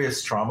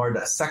vicarious trauma, or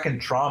that second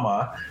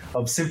trauma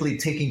of simply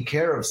taking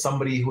care of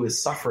somebody who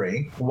is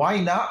suffering. Why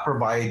not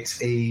provide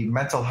a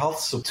mental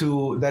health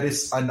that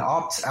is an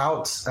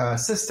opt-out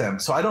system?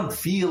 So I don't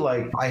feel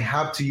like I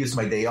have to use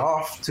my day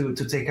off to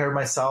take care of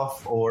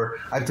myself, or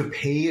I have to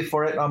pay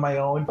for it on my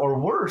own, or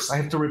worse, I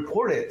have to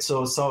report it.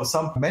 So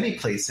many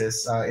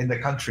places in the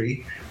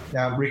country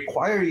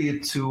require you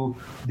to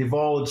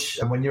divulge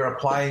when you're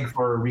applying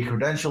for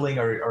recredentialing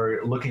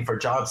or looking for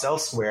jobs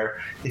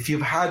elsewhere, if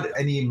you've had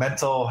any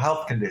mental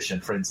health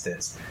condition, for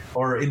instance.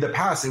 Or in the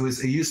past, it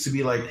used to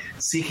be like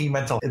seeking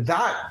mental.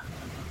 That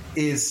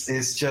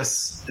is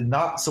just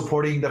not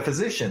supporting the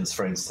physicians,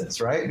 for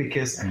instance, right?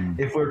 Because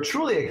if we're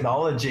truly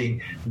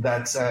acknowledging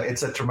that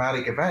it's a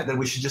traumatic event, then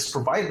we should just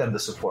provide them the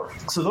support.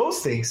 So those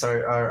things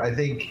are I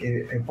think,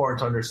 important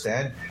to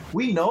understand.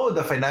 We know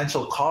the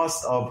financial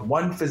cost of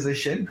one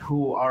physician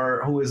who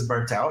is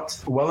burnt out.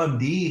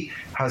 WellMD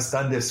has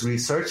done this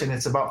research, and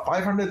it's about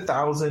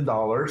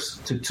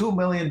 $500,000 to $2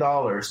 million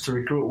to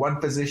recruit one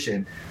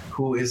physician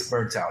who is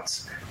burnt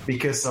out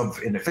because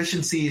of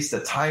inefficiencies, the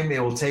time it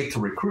will take to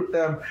recruit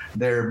them,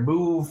 their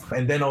move,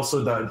 and then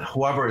also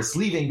whoever is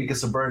leaving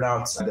because of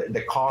burnouts,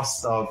 the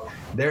cost of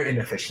their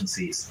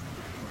inefficiencies.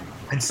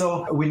 And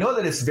so we know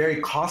that it's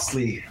very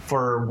costly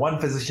for one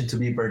physician to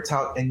be burnt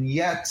out. And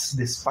yet,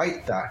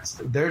 despite that,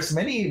 there's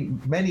many,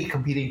 many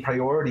competing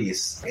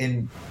priorities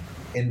in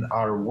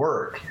our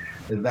work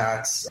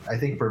that I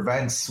think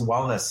prevents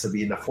wellness to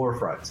be in the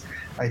forefront.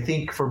 I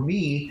think for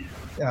me,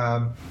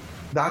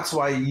 that's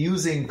why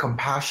using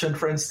compassion,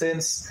 for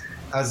instance,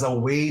 as a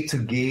way to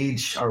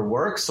gauge our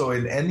work. So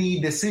in any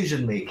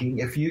decision making,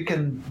 if you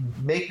can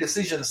make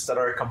decisions that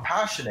are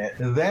compassionate,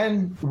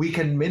 then we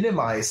can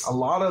minimize a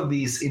lot of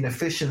these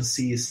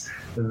inefficiencies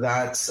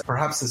that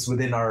perhaps is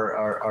within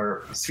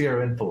our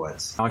sphere of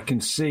influence. I can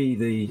see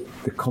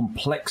the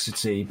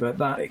complexity, but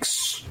that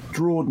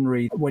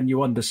extraordinary, when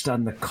you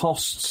understand the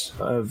costs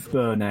of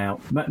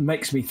burnout,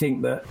 makes me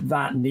think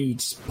that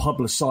needs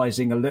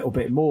publicising a little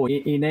bit more.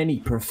 In any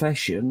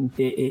profession,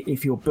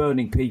 if you're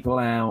burning people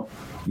out,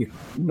 you're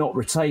not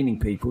retaining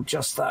people,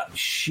 just that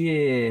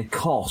sheer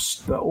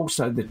cost, but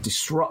also the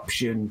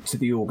disruption to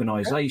the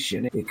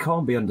organisation, it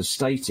can't be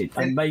understated.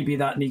 And maybe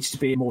that needs to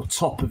be more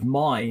top of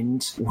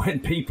mind when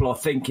people are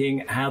thinking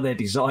how they're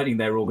designing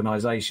their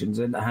organisations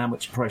and how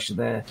much pressure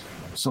they're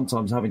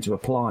sometimes having to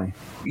apply.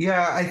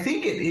 Yeah, I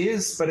think it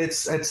is, but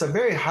it's a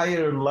very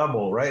higher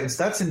level, right?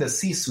 That's in the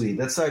C-suite.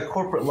 That's a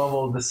corporate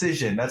level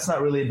decision. That's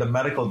not really the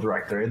medical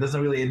director. It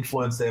doesn't really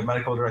influence the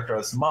medical director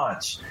as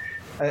much.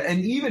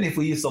 And even if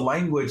we use the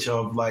language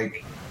of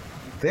like,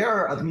 there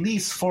are at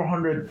least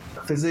 400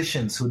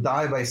 physicians who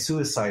die by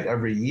suicide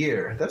every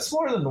year. That's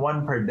more than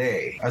one per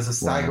day as a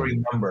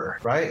staggering number,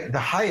 right? The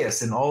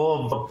highest in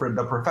all of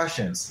the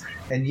professions.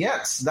 And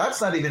yet,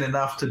 that's not even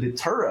enough to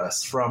deter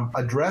us from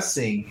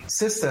addressing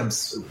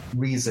systems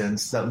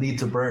reasons that lead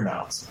to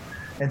burnouts.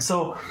 And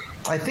so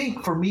I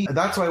think for me,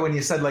 that's why when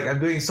you said like I'm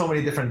doing so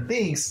many different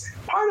things,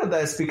 part of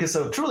that is because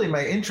of truly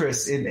my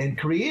interest in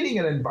creating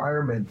an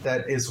environment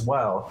that is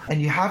well.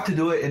 And you have to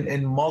do it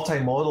in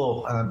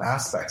multimodal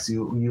aspects.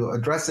 You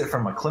address it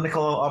from a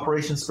clinical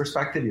operations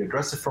perspective. You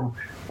address it from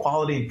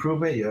quality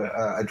improvement. You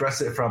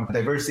address it from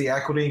diversity,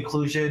 equity,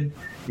 inclusion.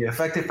 You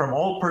affect it from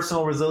all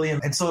personal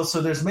resilience. And so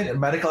there's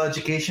medical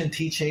education,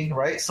 teaching,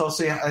 right? So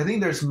I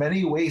think there's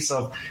many ways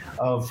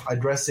of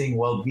addressing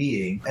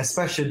well-being,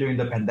 especially during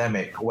the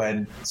pandemic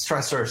when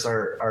stressors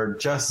are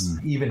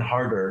just even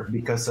harder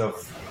because of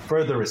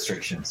further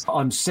restrictions.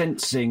 I'm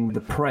sensing the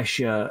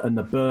pressure and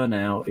the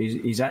burnout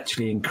is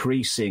actually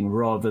increasing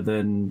rather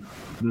than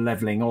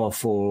leveling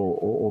off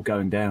or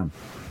going down.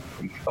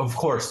 Of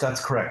course,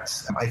 that's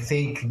correct. I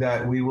think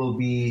that we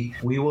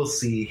will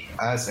see,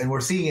 and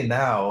we're seeing it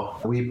now,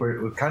 we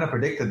kind of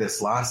predicted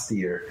this last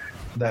year,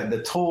 that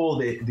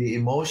the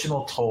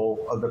emotional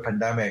toll of the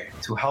pandemic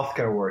to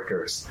healthcare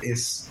workers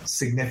is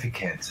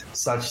significant,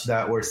 such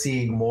that we're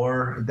seeing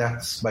more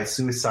deaths by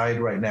suicide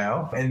right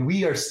now. And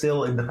we are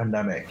still in the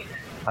pandemic.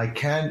 I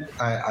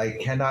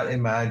cannot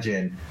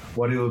imagine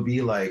what it would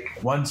be like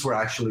once we're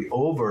actually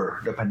over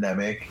the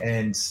pandemic,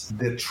 and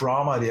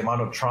the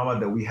amount of trauma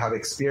that we have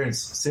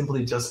experienced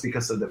simply just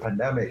because of the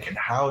pandemic, and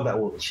how that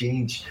will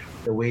change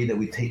the way that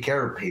we take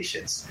care of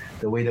patients,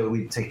 the way that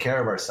we take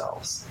care of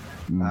ourselves.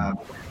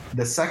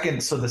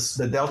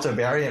 The Delta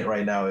variant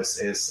right now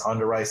is on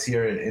the rise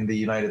here in the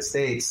United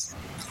States.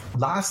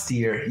 Last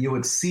year, you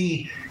would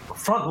see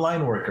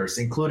frontline workers,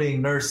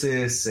 including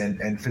nurses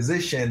and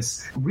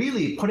physicians,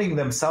 really putting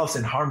themselves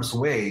in harm's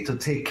way to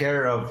take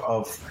care of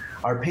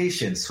our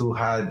patients who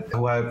have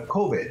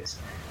COVID.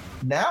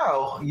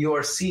 Now you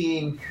are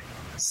seeing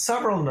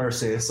several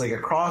nurses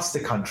across the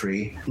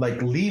country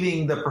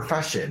leaving the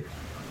profession,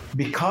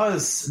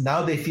 because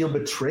now they feel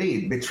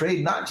betrayed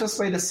not just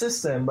by the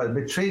system, but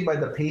betrayed by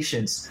the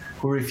patients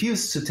who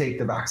refuse to take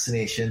the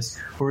vaccinations,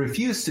 who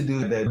refuse to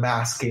do the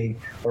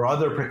masking or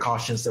other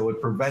precautions that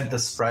would prevent the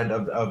spread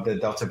of the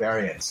Delta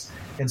variants.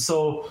 And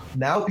so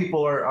now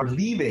people are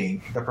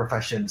leaving the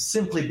profession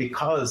simply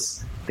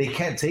because they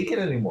can't take it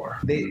anymore.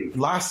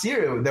 Last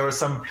year, there was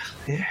some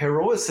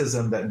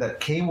heroism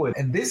that came with,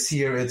 and this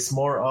year it's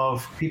more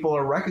of people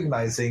are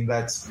recognizing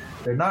that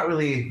they're not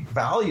really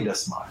valued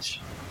as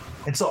much.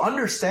 And so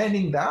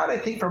understanding that, I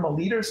think from a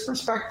leader's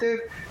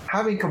perspective,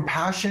 having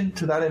compassion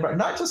to that environment,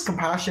 not just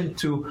compassion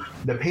to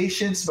the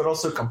patients, but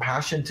also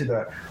compassion to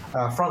the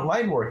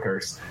frontline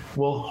workers,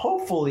 will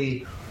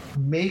hopefully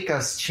make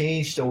us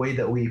change the way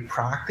that we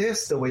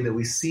practice, the way that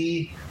we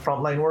see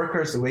frontline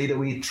workers, the way that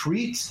we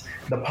treat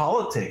the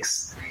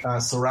politics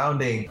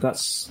surrounding.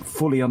 That's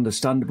fully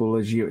understandable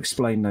as you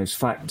explain those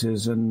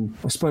factors. And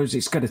I suppose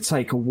it's going to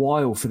take a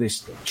while for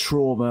this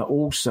trauma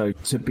also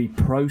to be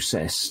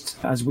processed.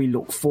 As we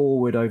look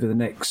forward over the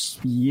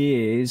next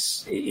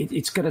years,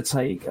 it's going to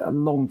take a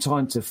long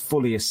time to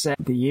fully assess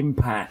the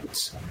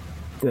impact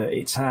that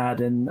it's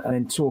had.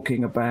 And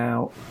talking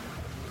about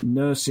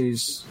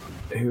nurses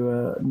who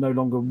are no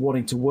longer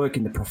wanting to work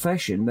in the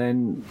profession,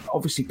 then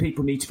obviously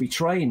people need to be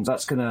trained.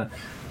 That's going to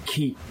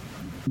keep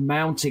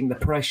mounting the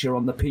pressure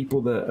on the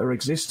people that are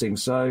existing.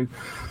 So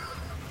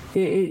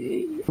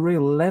it's a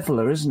real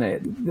leveler, isn't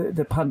it?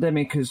 The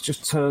pandemic has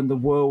just turned the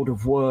world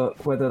of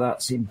work, whether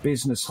that's in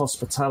business,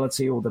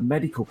 hospitality, or the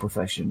medical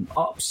profession,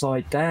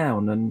 upside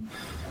down. And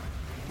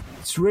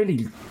it's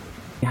really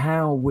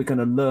how we're going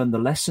to learn the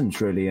lessons,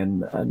 really,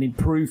 and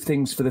improve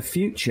things for the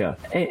future.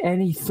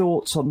 Any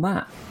thoughts on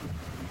that?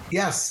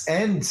 Yes,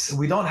 and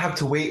we don't have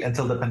to wait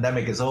until the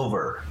pandemic is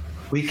over.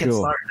 We can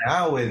start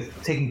now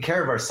with taking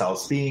care of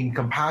ourselves, being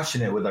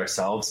compassionate with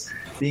ourselves,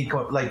 being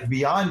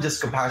beyond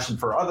just compassion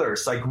for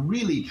others,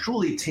 really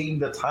truly taking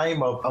the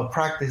time of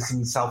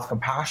practicing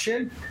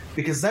self-compassion,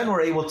 because then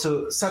we're able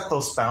to set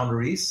those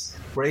boundaries.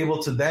 We're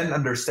able to then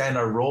understand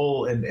our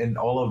role in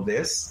all of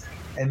this,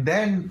 and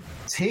then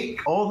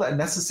take all the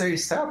necessary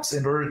steps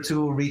in order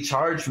to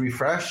recharge,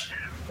 refresh,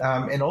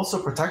 and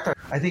also protect our.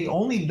 I think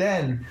only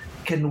then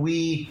can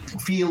we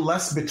feel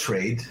less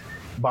betrayed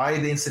by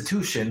the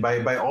institution,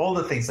 by all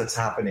the things that's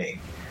happening.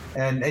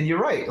 And you're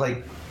right,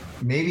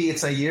 maybe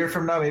it's a year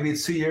from now, maybe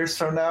it's 2 years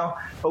from now,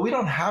 but we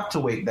don't have to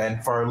wait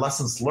then for our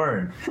lessons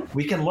learned.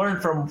 We can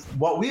learn from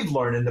what we've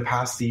learned in the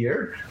past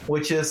year,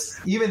 which is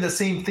even the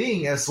same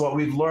thing as what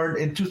we've learned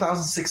in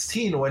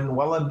 2016 when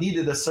WellMD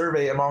did a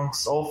survey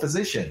amongst all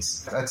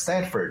physicians at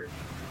Stanford.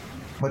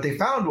 What they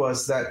found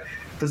was that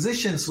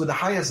physicians with the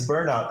highest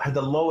burnout had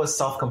the lowest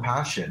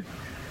self-compassion.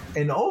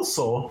 And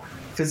also,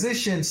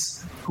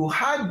 physicians who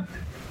had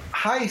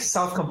high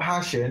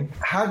self-compassion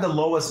had the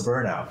lowest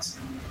burnout.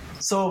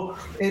 So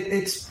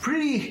it's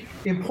pretty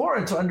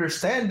important to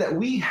understand that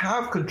we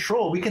have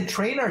control. We can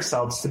train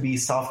ourselves to be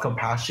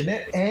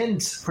self-compassionate, and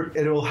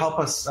it will help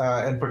us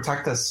and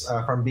protect us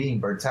from being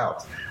burnt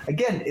out.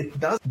 Again, it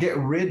does get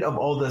rid of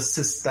all the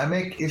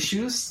systemic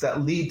issues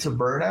that lead to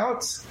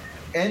burnout.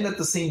 And at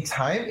the same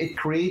time, it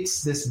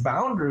creates this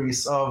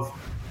boundaries of,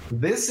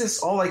 this is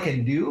all I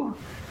can do.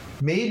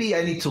 Maybe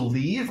I need to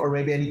leave, or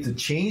maybe I need to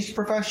change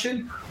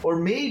profession, or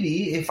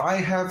maybe if I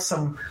have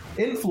some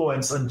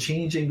influence on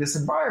changing this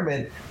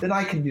environment, then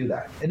I can do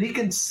that. And you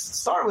can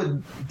start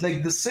with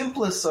the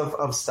simplest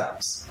of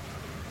steps.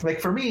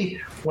 For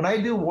me, when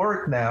I do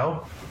work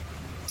now,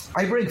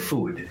 I bring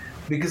food,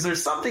 because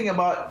there's something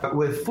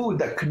with food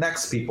that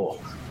connects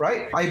people,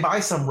 right? I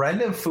buy some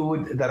random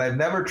food that I've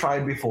never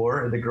tried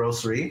before at the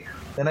grocery,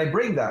 and I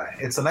bring that.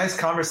 It's a nice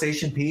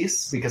conversation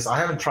piece because I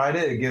haven't tried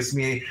it. It gives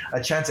me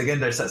a chance. Again,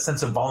 there's that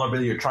sense of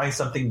vulnerability. You're trying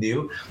something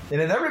new. And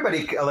then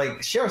everybody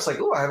shares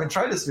oh, I haven't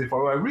tried this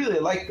before. I really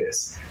like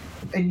this.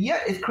 And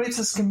yet it creates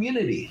this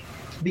community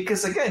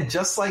because, again,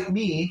 just like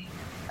me,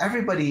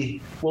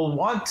 everybody will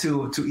want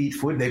to eat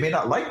food. They may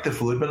not like the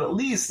food, but at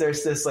least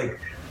there's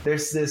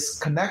this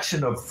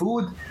connection of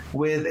food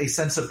with a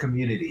sense of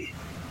community.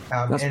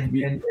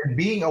 And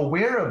being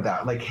aware of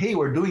that, like, hey,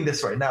 we're doing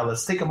this right now.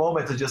 Let's take a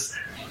moment to just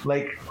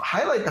like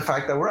highlight the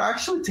fact that we're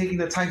actually taking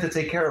the time to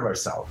take care of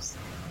ourselves.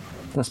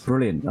 That's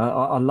brilliant.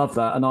 I love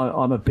that. And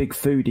I'm a big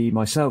foodie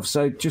myself.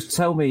 So just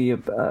tell me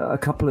a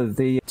couple of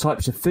the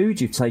types of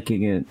food you've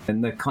taken in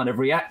and the kind of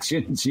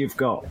reactions you've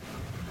got.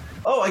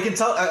 Oh, I can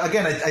tell.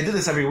 Again, I do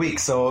this every week,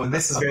 so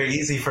this is very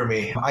easy for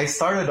me. I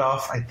started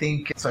off,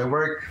 I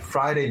work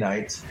Friday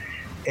night,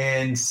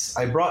 and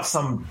I brought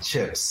some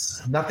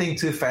chips, nothing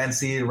too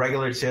fancy,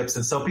 regular chips.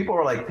 And so people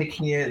were like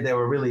picking it. They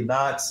were really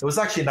not. It was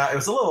actually not. It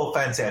was a little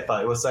fancy, I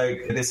thought. It was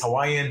like this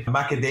Hawaiian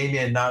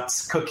macadamia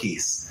nuts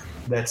cookies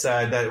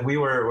that we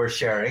were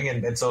sharing.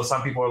 And so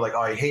some people were like,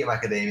 oh, I hate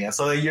macadamia.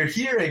 So you're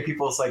hearing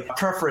people's like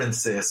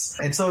preferences.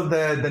 And so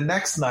the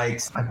next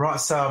night, I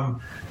brought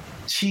some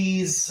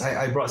cheese.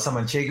 I brought some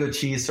Manchego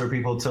cheese for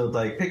people to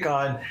like pick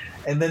on.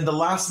 And then the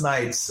last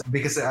night,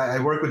 because I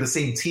work with the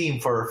same team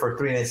for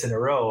 3 nights in a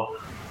row,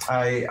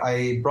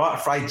 I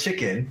brought fried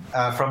chicken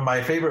from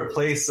my favorite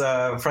place,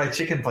 fried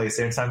chicken place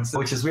here in San Francisco,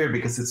 which is weird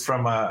because it's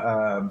from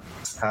a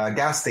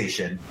gas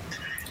station.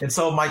 And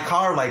so my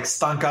car like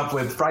stunk up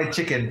with fried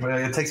chicken.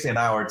 It takes me an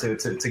hour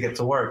to get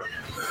to work.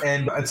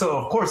 And so,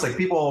 of course, like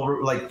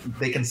people like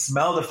they can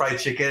smell the fried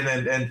chicken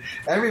and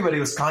everybody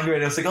was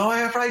congregating. It was like, oh, I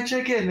have fried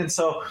chicken. And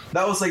so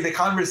that was like the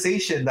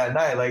conversation that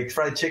night, like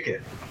fried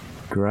chicken.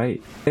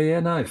 Great. Yeah,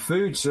 no,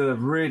 food's a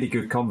really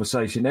good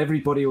conversation.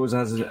 Everybody always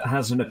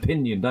has an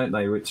opinion, don't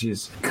they? Which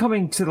is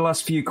coming to the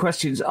last few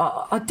questions.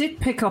 I did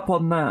pick up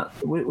on that.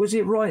 Was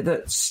it right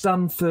that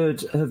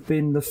Stanford have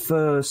been the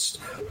first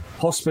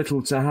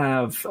hospital to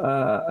have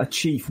a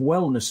chief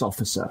wellness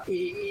officer?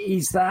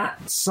 Is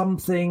that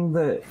something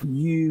that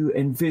you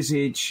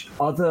envisage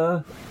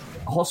other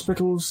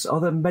hospitals,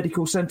 other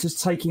medical centres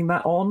taking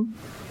that on?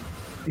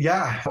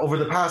 Yeah, over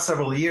the past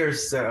several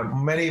years,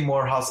 many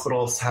more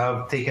hospitals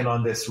have taken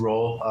on this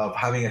role of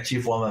having a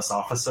chief wellness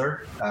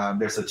officer.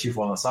 There's a chief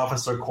wellness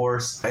officer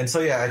course. And so,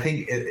 yeah, I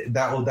think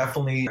that will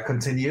definitely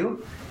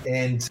continue.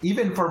 And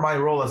even for my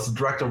role as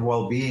director of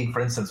well-being,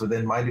 for instance,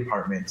 within my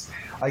department,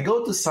 I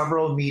go to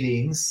several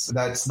meetings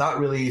that's not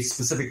really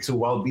specific to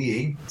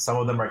well-being. Some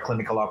of them are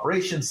clinical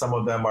operations. Some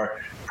of them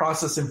are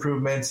process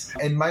improvements.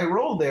 And my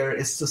role there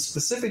is to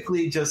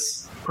specifically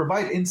just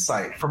provide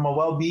insight from a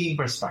well-being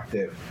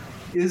perspective.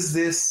 Is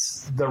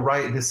this the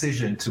right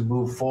decision to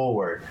move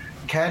forward?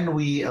 Can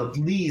we at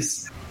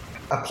least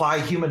apply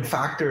human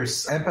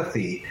factors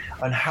empathy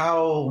on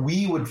how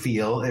we would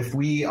feel if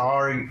we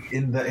are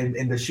in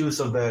the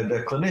shoes of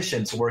the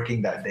clinicians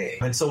working that day?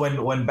 And so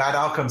when bad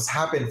outcomes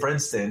happen, for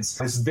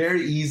instance, it's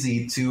very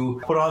easy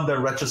to put on the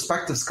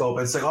retrospective scope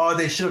and say, oh,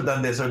 they should have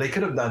done this or they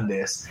could have done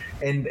this.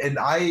 And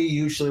I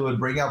usually would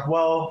bring up,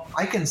 well,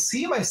 I can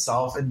see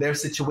myself in their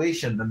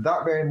situation in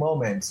that very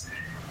moment,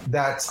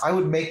 that I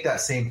would make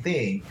that same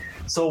thing.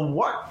 So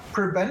what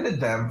prevented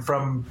them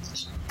from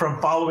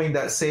following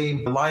that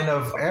same line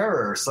of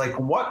errors? Like,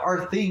 what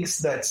are things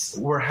that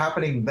were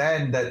happening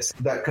then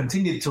that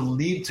continued to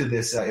lead to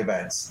these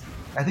events?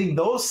 I think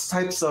those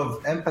types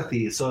of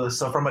empathy, so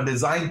from a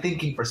design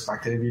thinking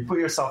perspective, if you put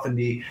yourself in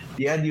the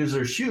end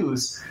user's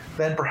shoes,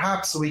 then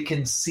perhaps we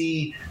can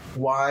see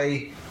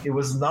why it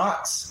was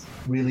not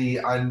really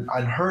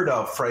unheard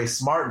of for a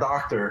smart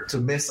doctor to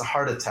miss a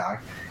heart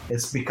attack.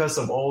 It's because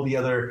of all the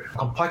other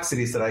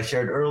complexities that I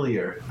shared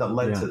earlier that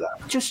led to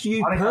that. Just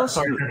you personally.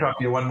 Sorry to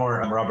interrupt you. One more,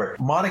 Robert.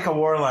 Monica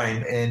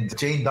Warline and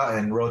Jane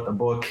Dutton wrote a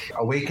book,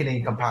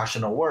 Awakening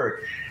Compassion at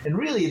Work. And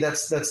really,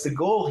 that's the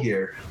goal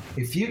here.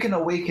 If you can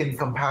awaken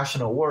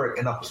compassion at work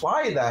and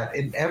apply that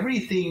in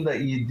everything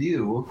that you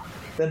do,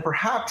 then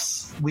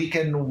perhaps we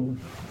can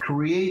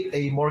create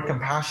a more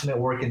compassionate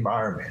work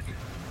environment.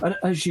 And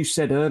as you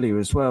said earlier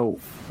as well,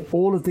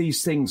 all of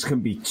these things can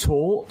be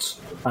taught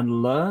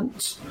and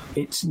learnt.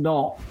 It's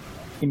not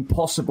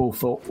impossible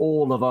for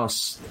all of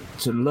us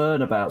to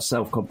learn about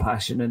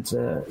self-compassion and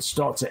to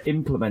start to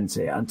implement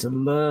it and to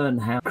learn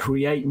how to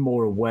create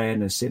more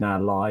awareness in our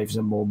lives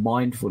and more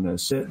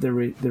mindfulness. The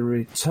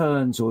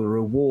returns or the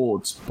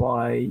rewards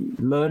by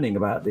learning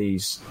about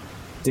these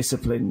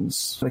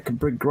disciplines, they can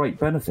bring great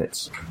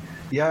benefits.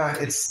 Yeah,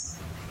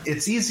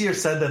 it's easier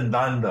said than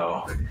done,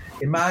 though.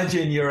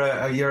 Imagine you're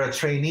a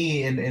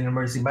trainee in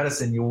emergency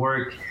medicine. You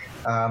work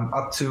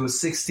up to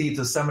 60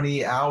 to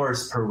 70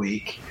 hours per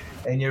week,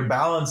 and you're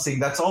balancing.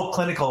 That's all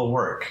clinical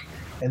work.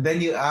 And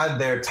then you add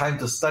their time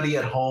to study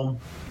at home.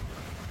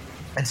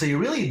 And so you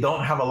really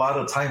don't have a lot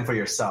of time for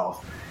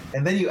yourself.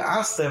 And then you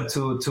ask them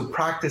to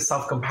practice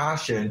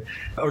self-compassion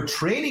or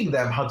training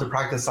them how to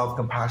practice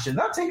self-compassion.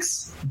 That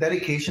takes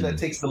dedication. That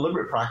takes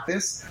deliberate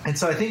practice. And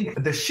so I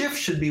think the shift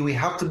should be we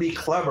have to be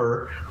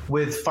clever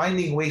with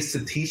finding ways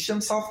to teach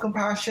them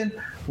self-compassion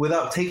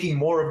without taking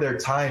more of their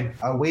time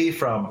away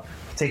from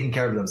taking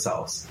care of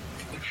themselves.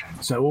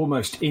 So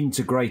almost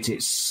integrate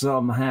it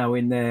somehow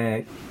in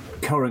their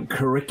current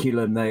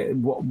curriculum,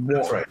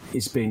 what right.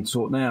 is being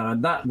taught now.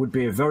 And that would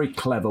be a very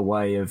clever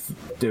way of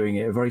doing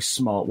it, a very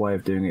smart way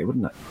of doing it,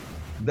 wouldn't it?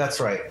 That's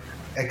right.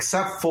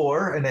 Except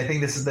for, and I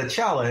think this is the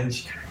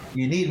challenge,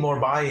 you need more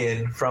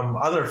buy-in from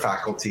other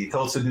faculty to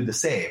also do the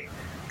same.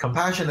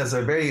 Compassion is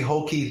a very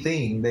hokey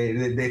thing.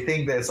 They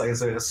think that it's like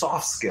it's a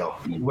soft skill,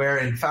 where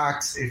in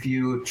fact, if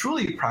you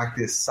truly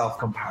practice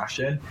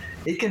self-compassion,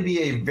 it can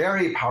be a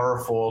very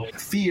powerful,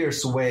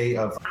 fierce way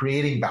of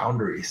creating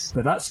boundaries.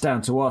 But that's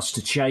down to us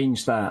to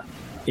change that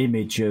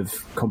image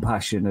of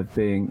compassion, of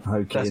being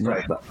hokey. That's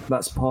right.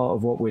 That's part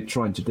of what we're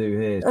trying to do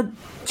here. And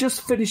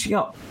just finishing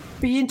up,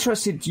 be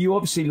interested, you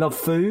obviously love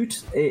food.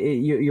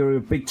 You're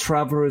a big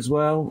traveller as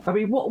well. I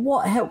mean,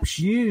 what helps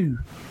you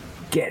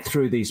get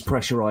through these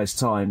pressurized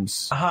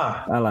times,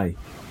 LA?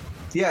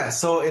 Yeah,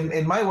 so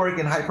in my work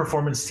in high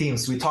performance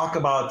teams, we talk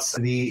about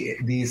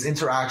these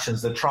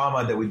interactions, the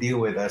trauma that we deal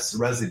with as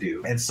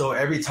residue. And so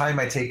every time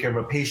I take care of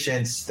a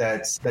patient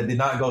that did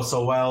not go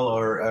so well,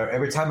 or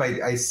every time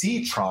I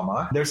see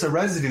trauma, there's a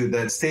residue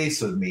that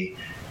stays with me.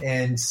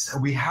 And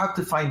we have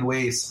to find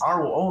ways,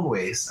 our own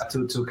ways,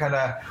 to kind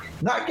of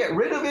not get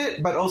rid of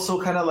it, but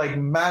also kind of like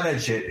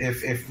manage it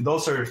if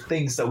those are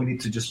things that we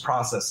need to just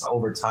process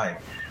over time.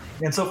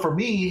 And so for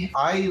me,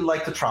 I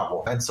like to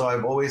travel. And so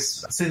I've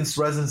always, since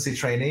residency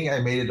training, I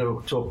made it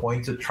to a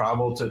point to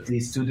travel to at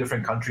least 2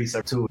 different countries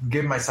to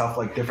give myself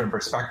like different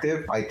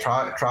perspective. I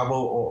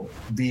travel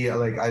via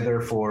like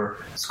either for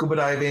scuba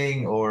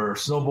diving or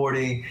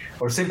snowboarding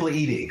or simply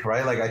eating,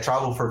 right? Like I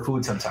travel for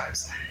food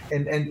sometimes.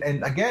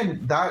 And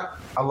again, that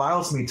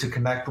allows me to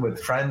connect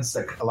with friends,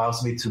 that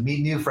allows me to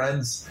meet new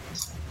friends.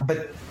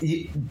 But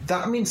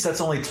that means that's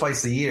only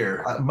twice a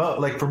year,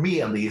 like for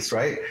me at least,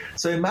 right?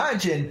 So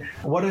imagine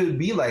what it would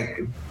be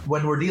like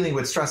when we're dealing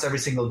with stress every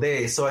single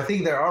day. So I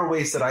think there are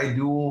ways that I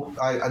deal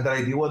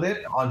with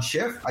it on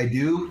shift. I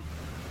do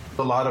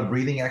a lot of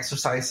breathing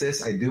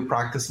exercises. I do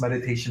practice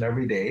meditation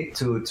every day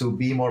to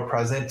be more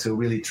present, to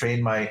really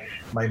train my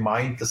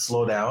mind to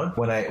slow down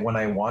when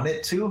I want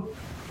it to.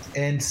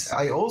 And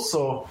I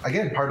also,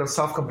 again, part of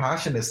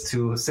self-compassion is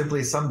to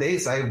simply, some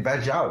days I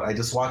veg out. I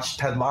just watch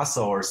Ted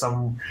Lasso or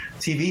some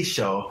TV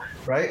show,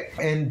 right?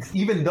 And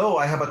even though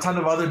I have a ton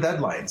of other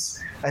deadlines,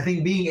 I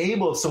think being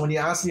able, so when you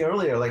asked me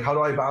earlier, like, how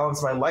do I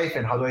balance my life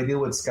and how do I deal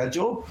with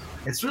schedule?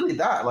 It's really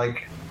that,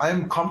 like,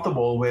 I'm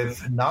comfortable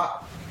with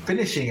not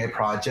finishing a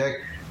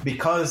project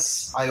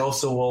because I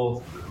also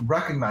will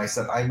recognize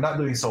that I'm not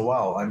doing so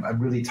well. I'm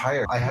really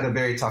tired. I had a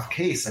very tough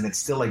case and it's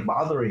still like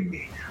bothering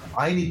me.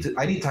 I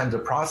need time to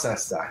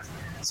process that.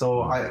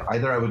 So I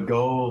would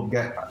go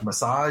get a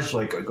massage,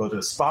 like go to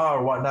a spa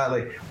or whatnot,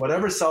 like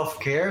whatever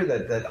self-care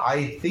that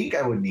I think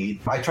I would need,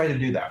 I try to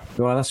do that.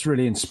 Well, that's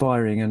really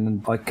inspiring,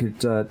 and I could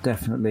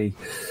definitely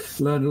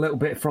learn a little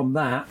bit from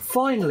that.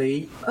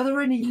 Finally, are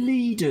there any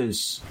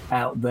leaders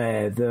out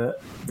there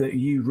that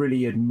you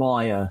really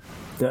admire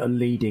that are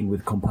leading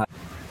with compassion?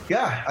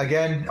 Yeah,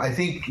 again, I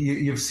think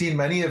you've seen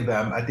many of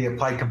them at the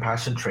Applied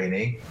Compassion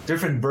training,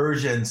 different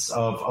versions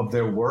of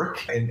their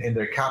work in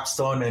their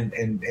capstone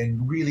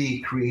and really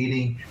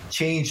creating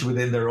change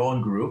within their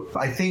own group.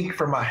 I think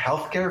from a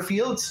healthcare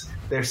field,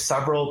 there's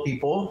several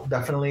people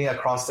definitely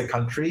across the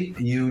country.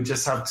 You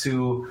just have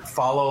to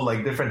follow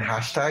like different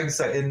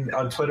hashtags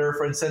on Twitter,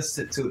 for instance,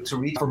 to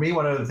reach. For me,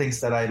 one of the things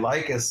that I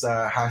like is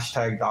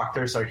hashtag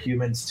doctors are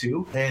humans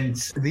too. And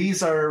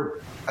these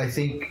are, I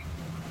think,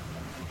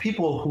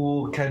 people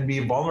who can be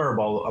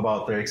vulnerable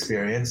about their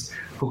experience,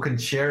 who can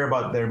share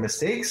about their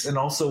mistakes and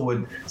also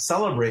would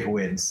celebrate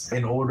wins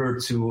in order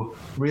to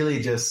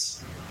really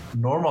just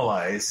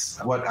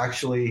normalize what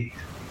actually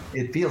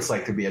it feels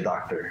like to be a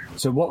doctor.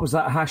 So what was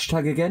that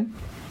hashtag again?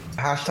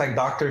 Hashtag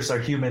doctors are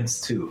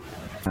humans too.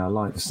 I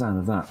like the sound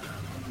of that.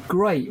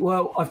 Great.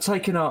 Well, I've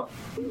taken up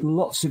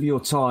lots of your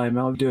time.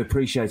 I do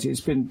appreciate it. It's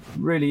been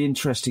really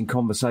interesting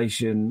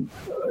conversation.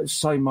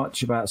 So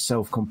much about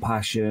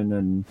self-compassion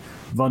and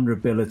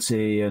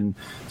vulnerability and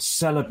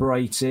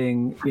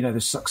celebrating,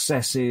 the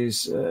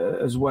successes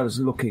as well as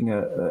looking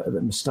at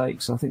the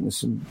mistakes. I think there's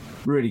some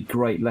really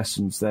great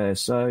lessons there.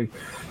 So,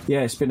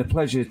 yeah, it's been a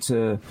pleasure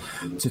to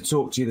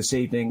talk to you this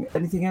evening.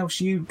 Anything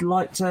else you'd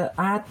like to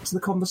add to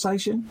the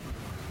conversation?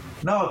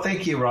 No,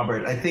 thank you,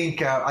 Robert. I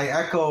think I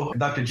echo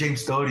Dr.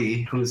 James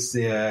Doty, who's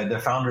the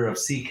founder of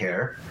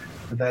C-Care,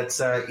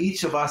 that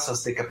each of us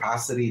has the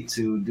capacity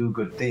to do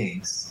good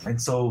things.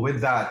 And so with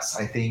that,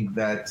 I think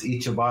that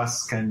each of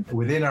us can,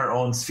 within our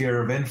own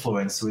sphere of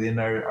influence, within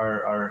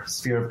our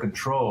sphere of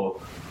control,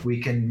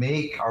 we can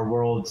make our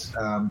world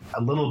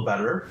a little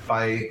better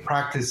by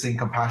practicing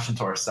compassion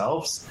to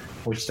ourselves,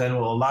 which then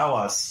will allow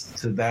us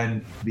to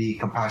then be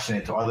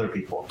compassionate to other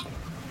people.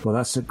 Well,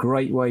 that's a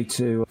great way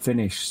to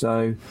finish.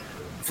 So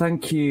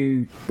thank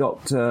you,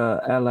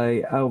 Dr.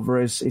 L.A.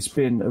 Alvarez. It's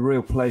been a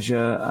real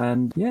pleasure.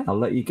 And, yeah, I'll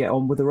let you get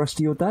on with the rest of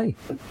your day.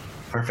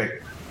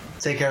 Perfect.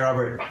 Take care,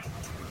 Robert.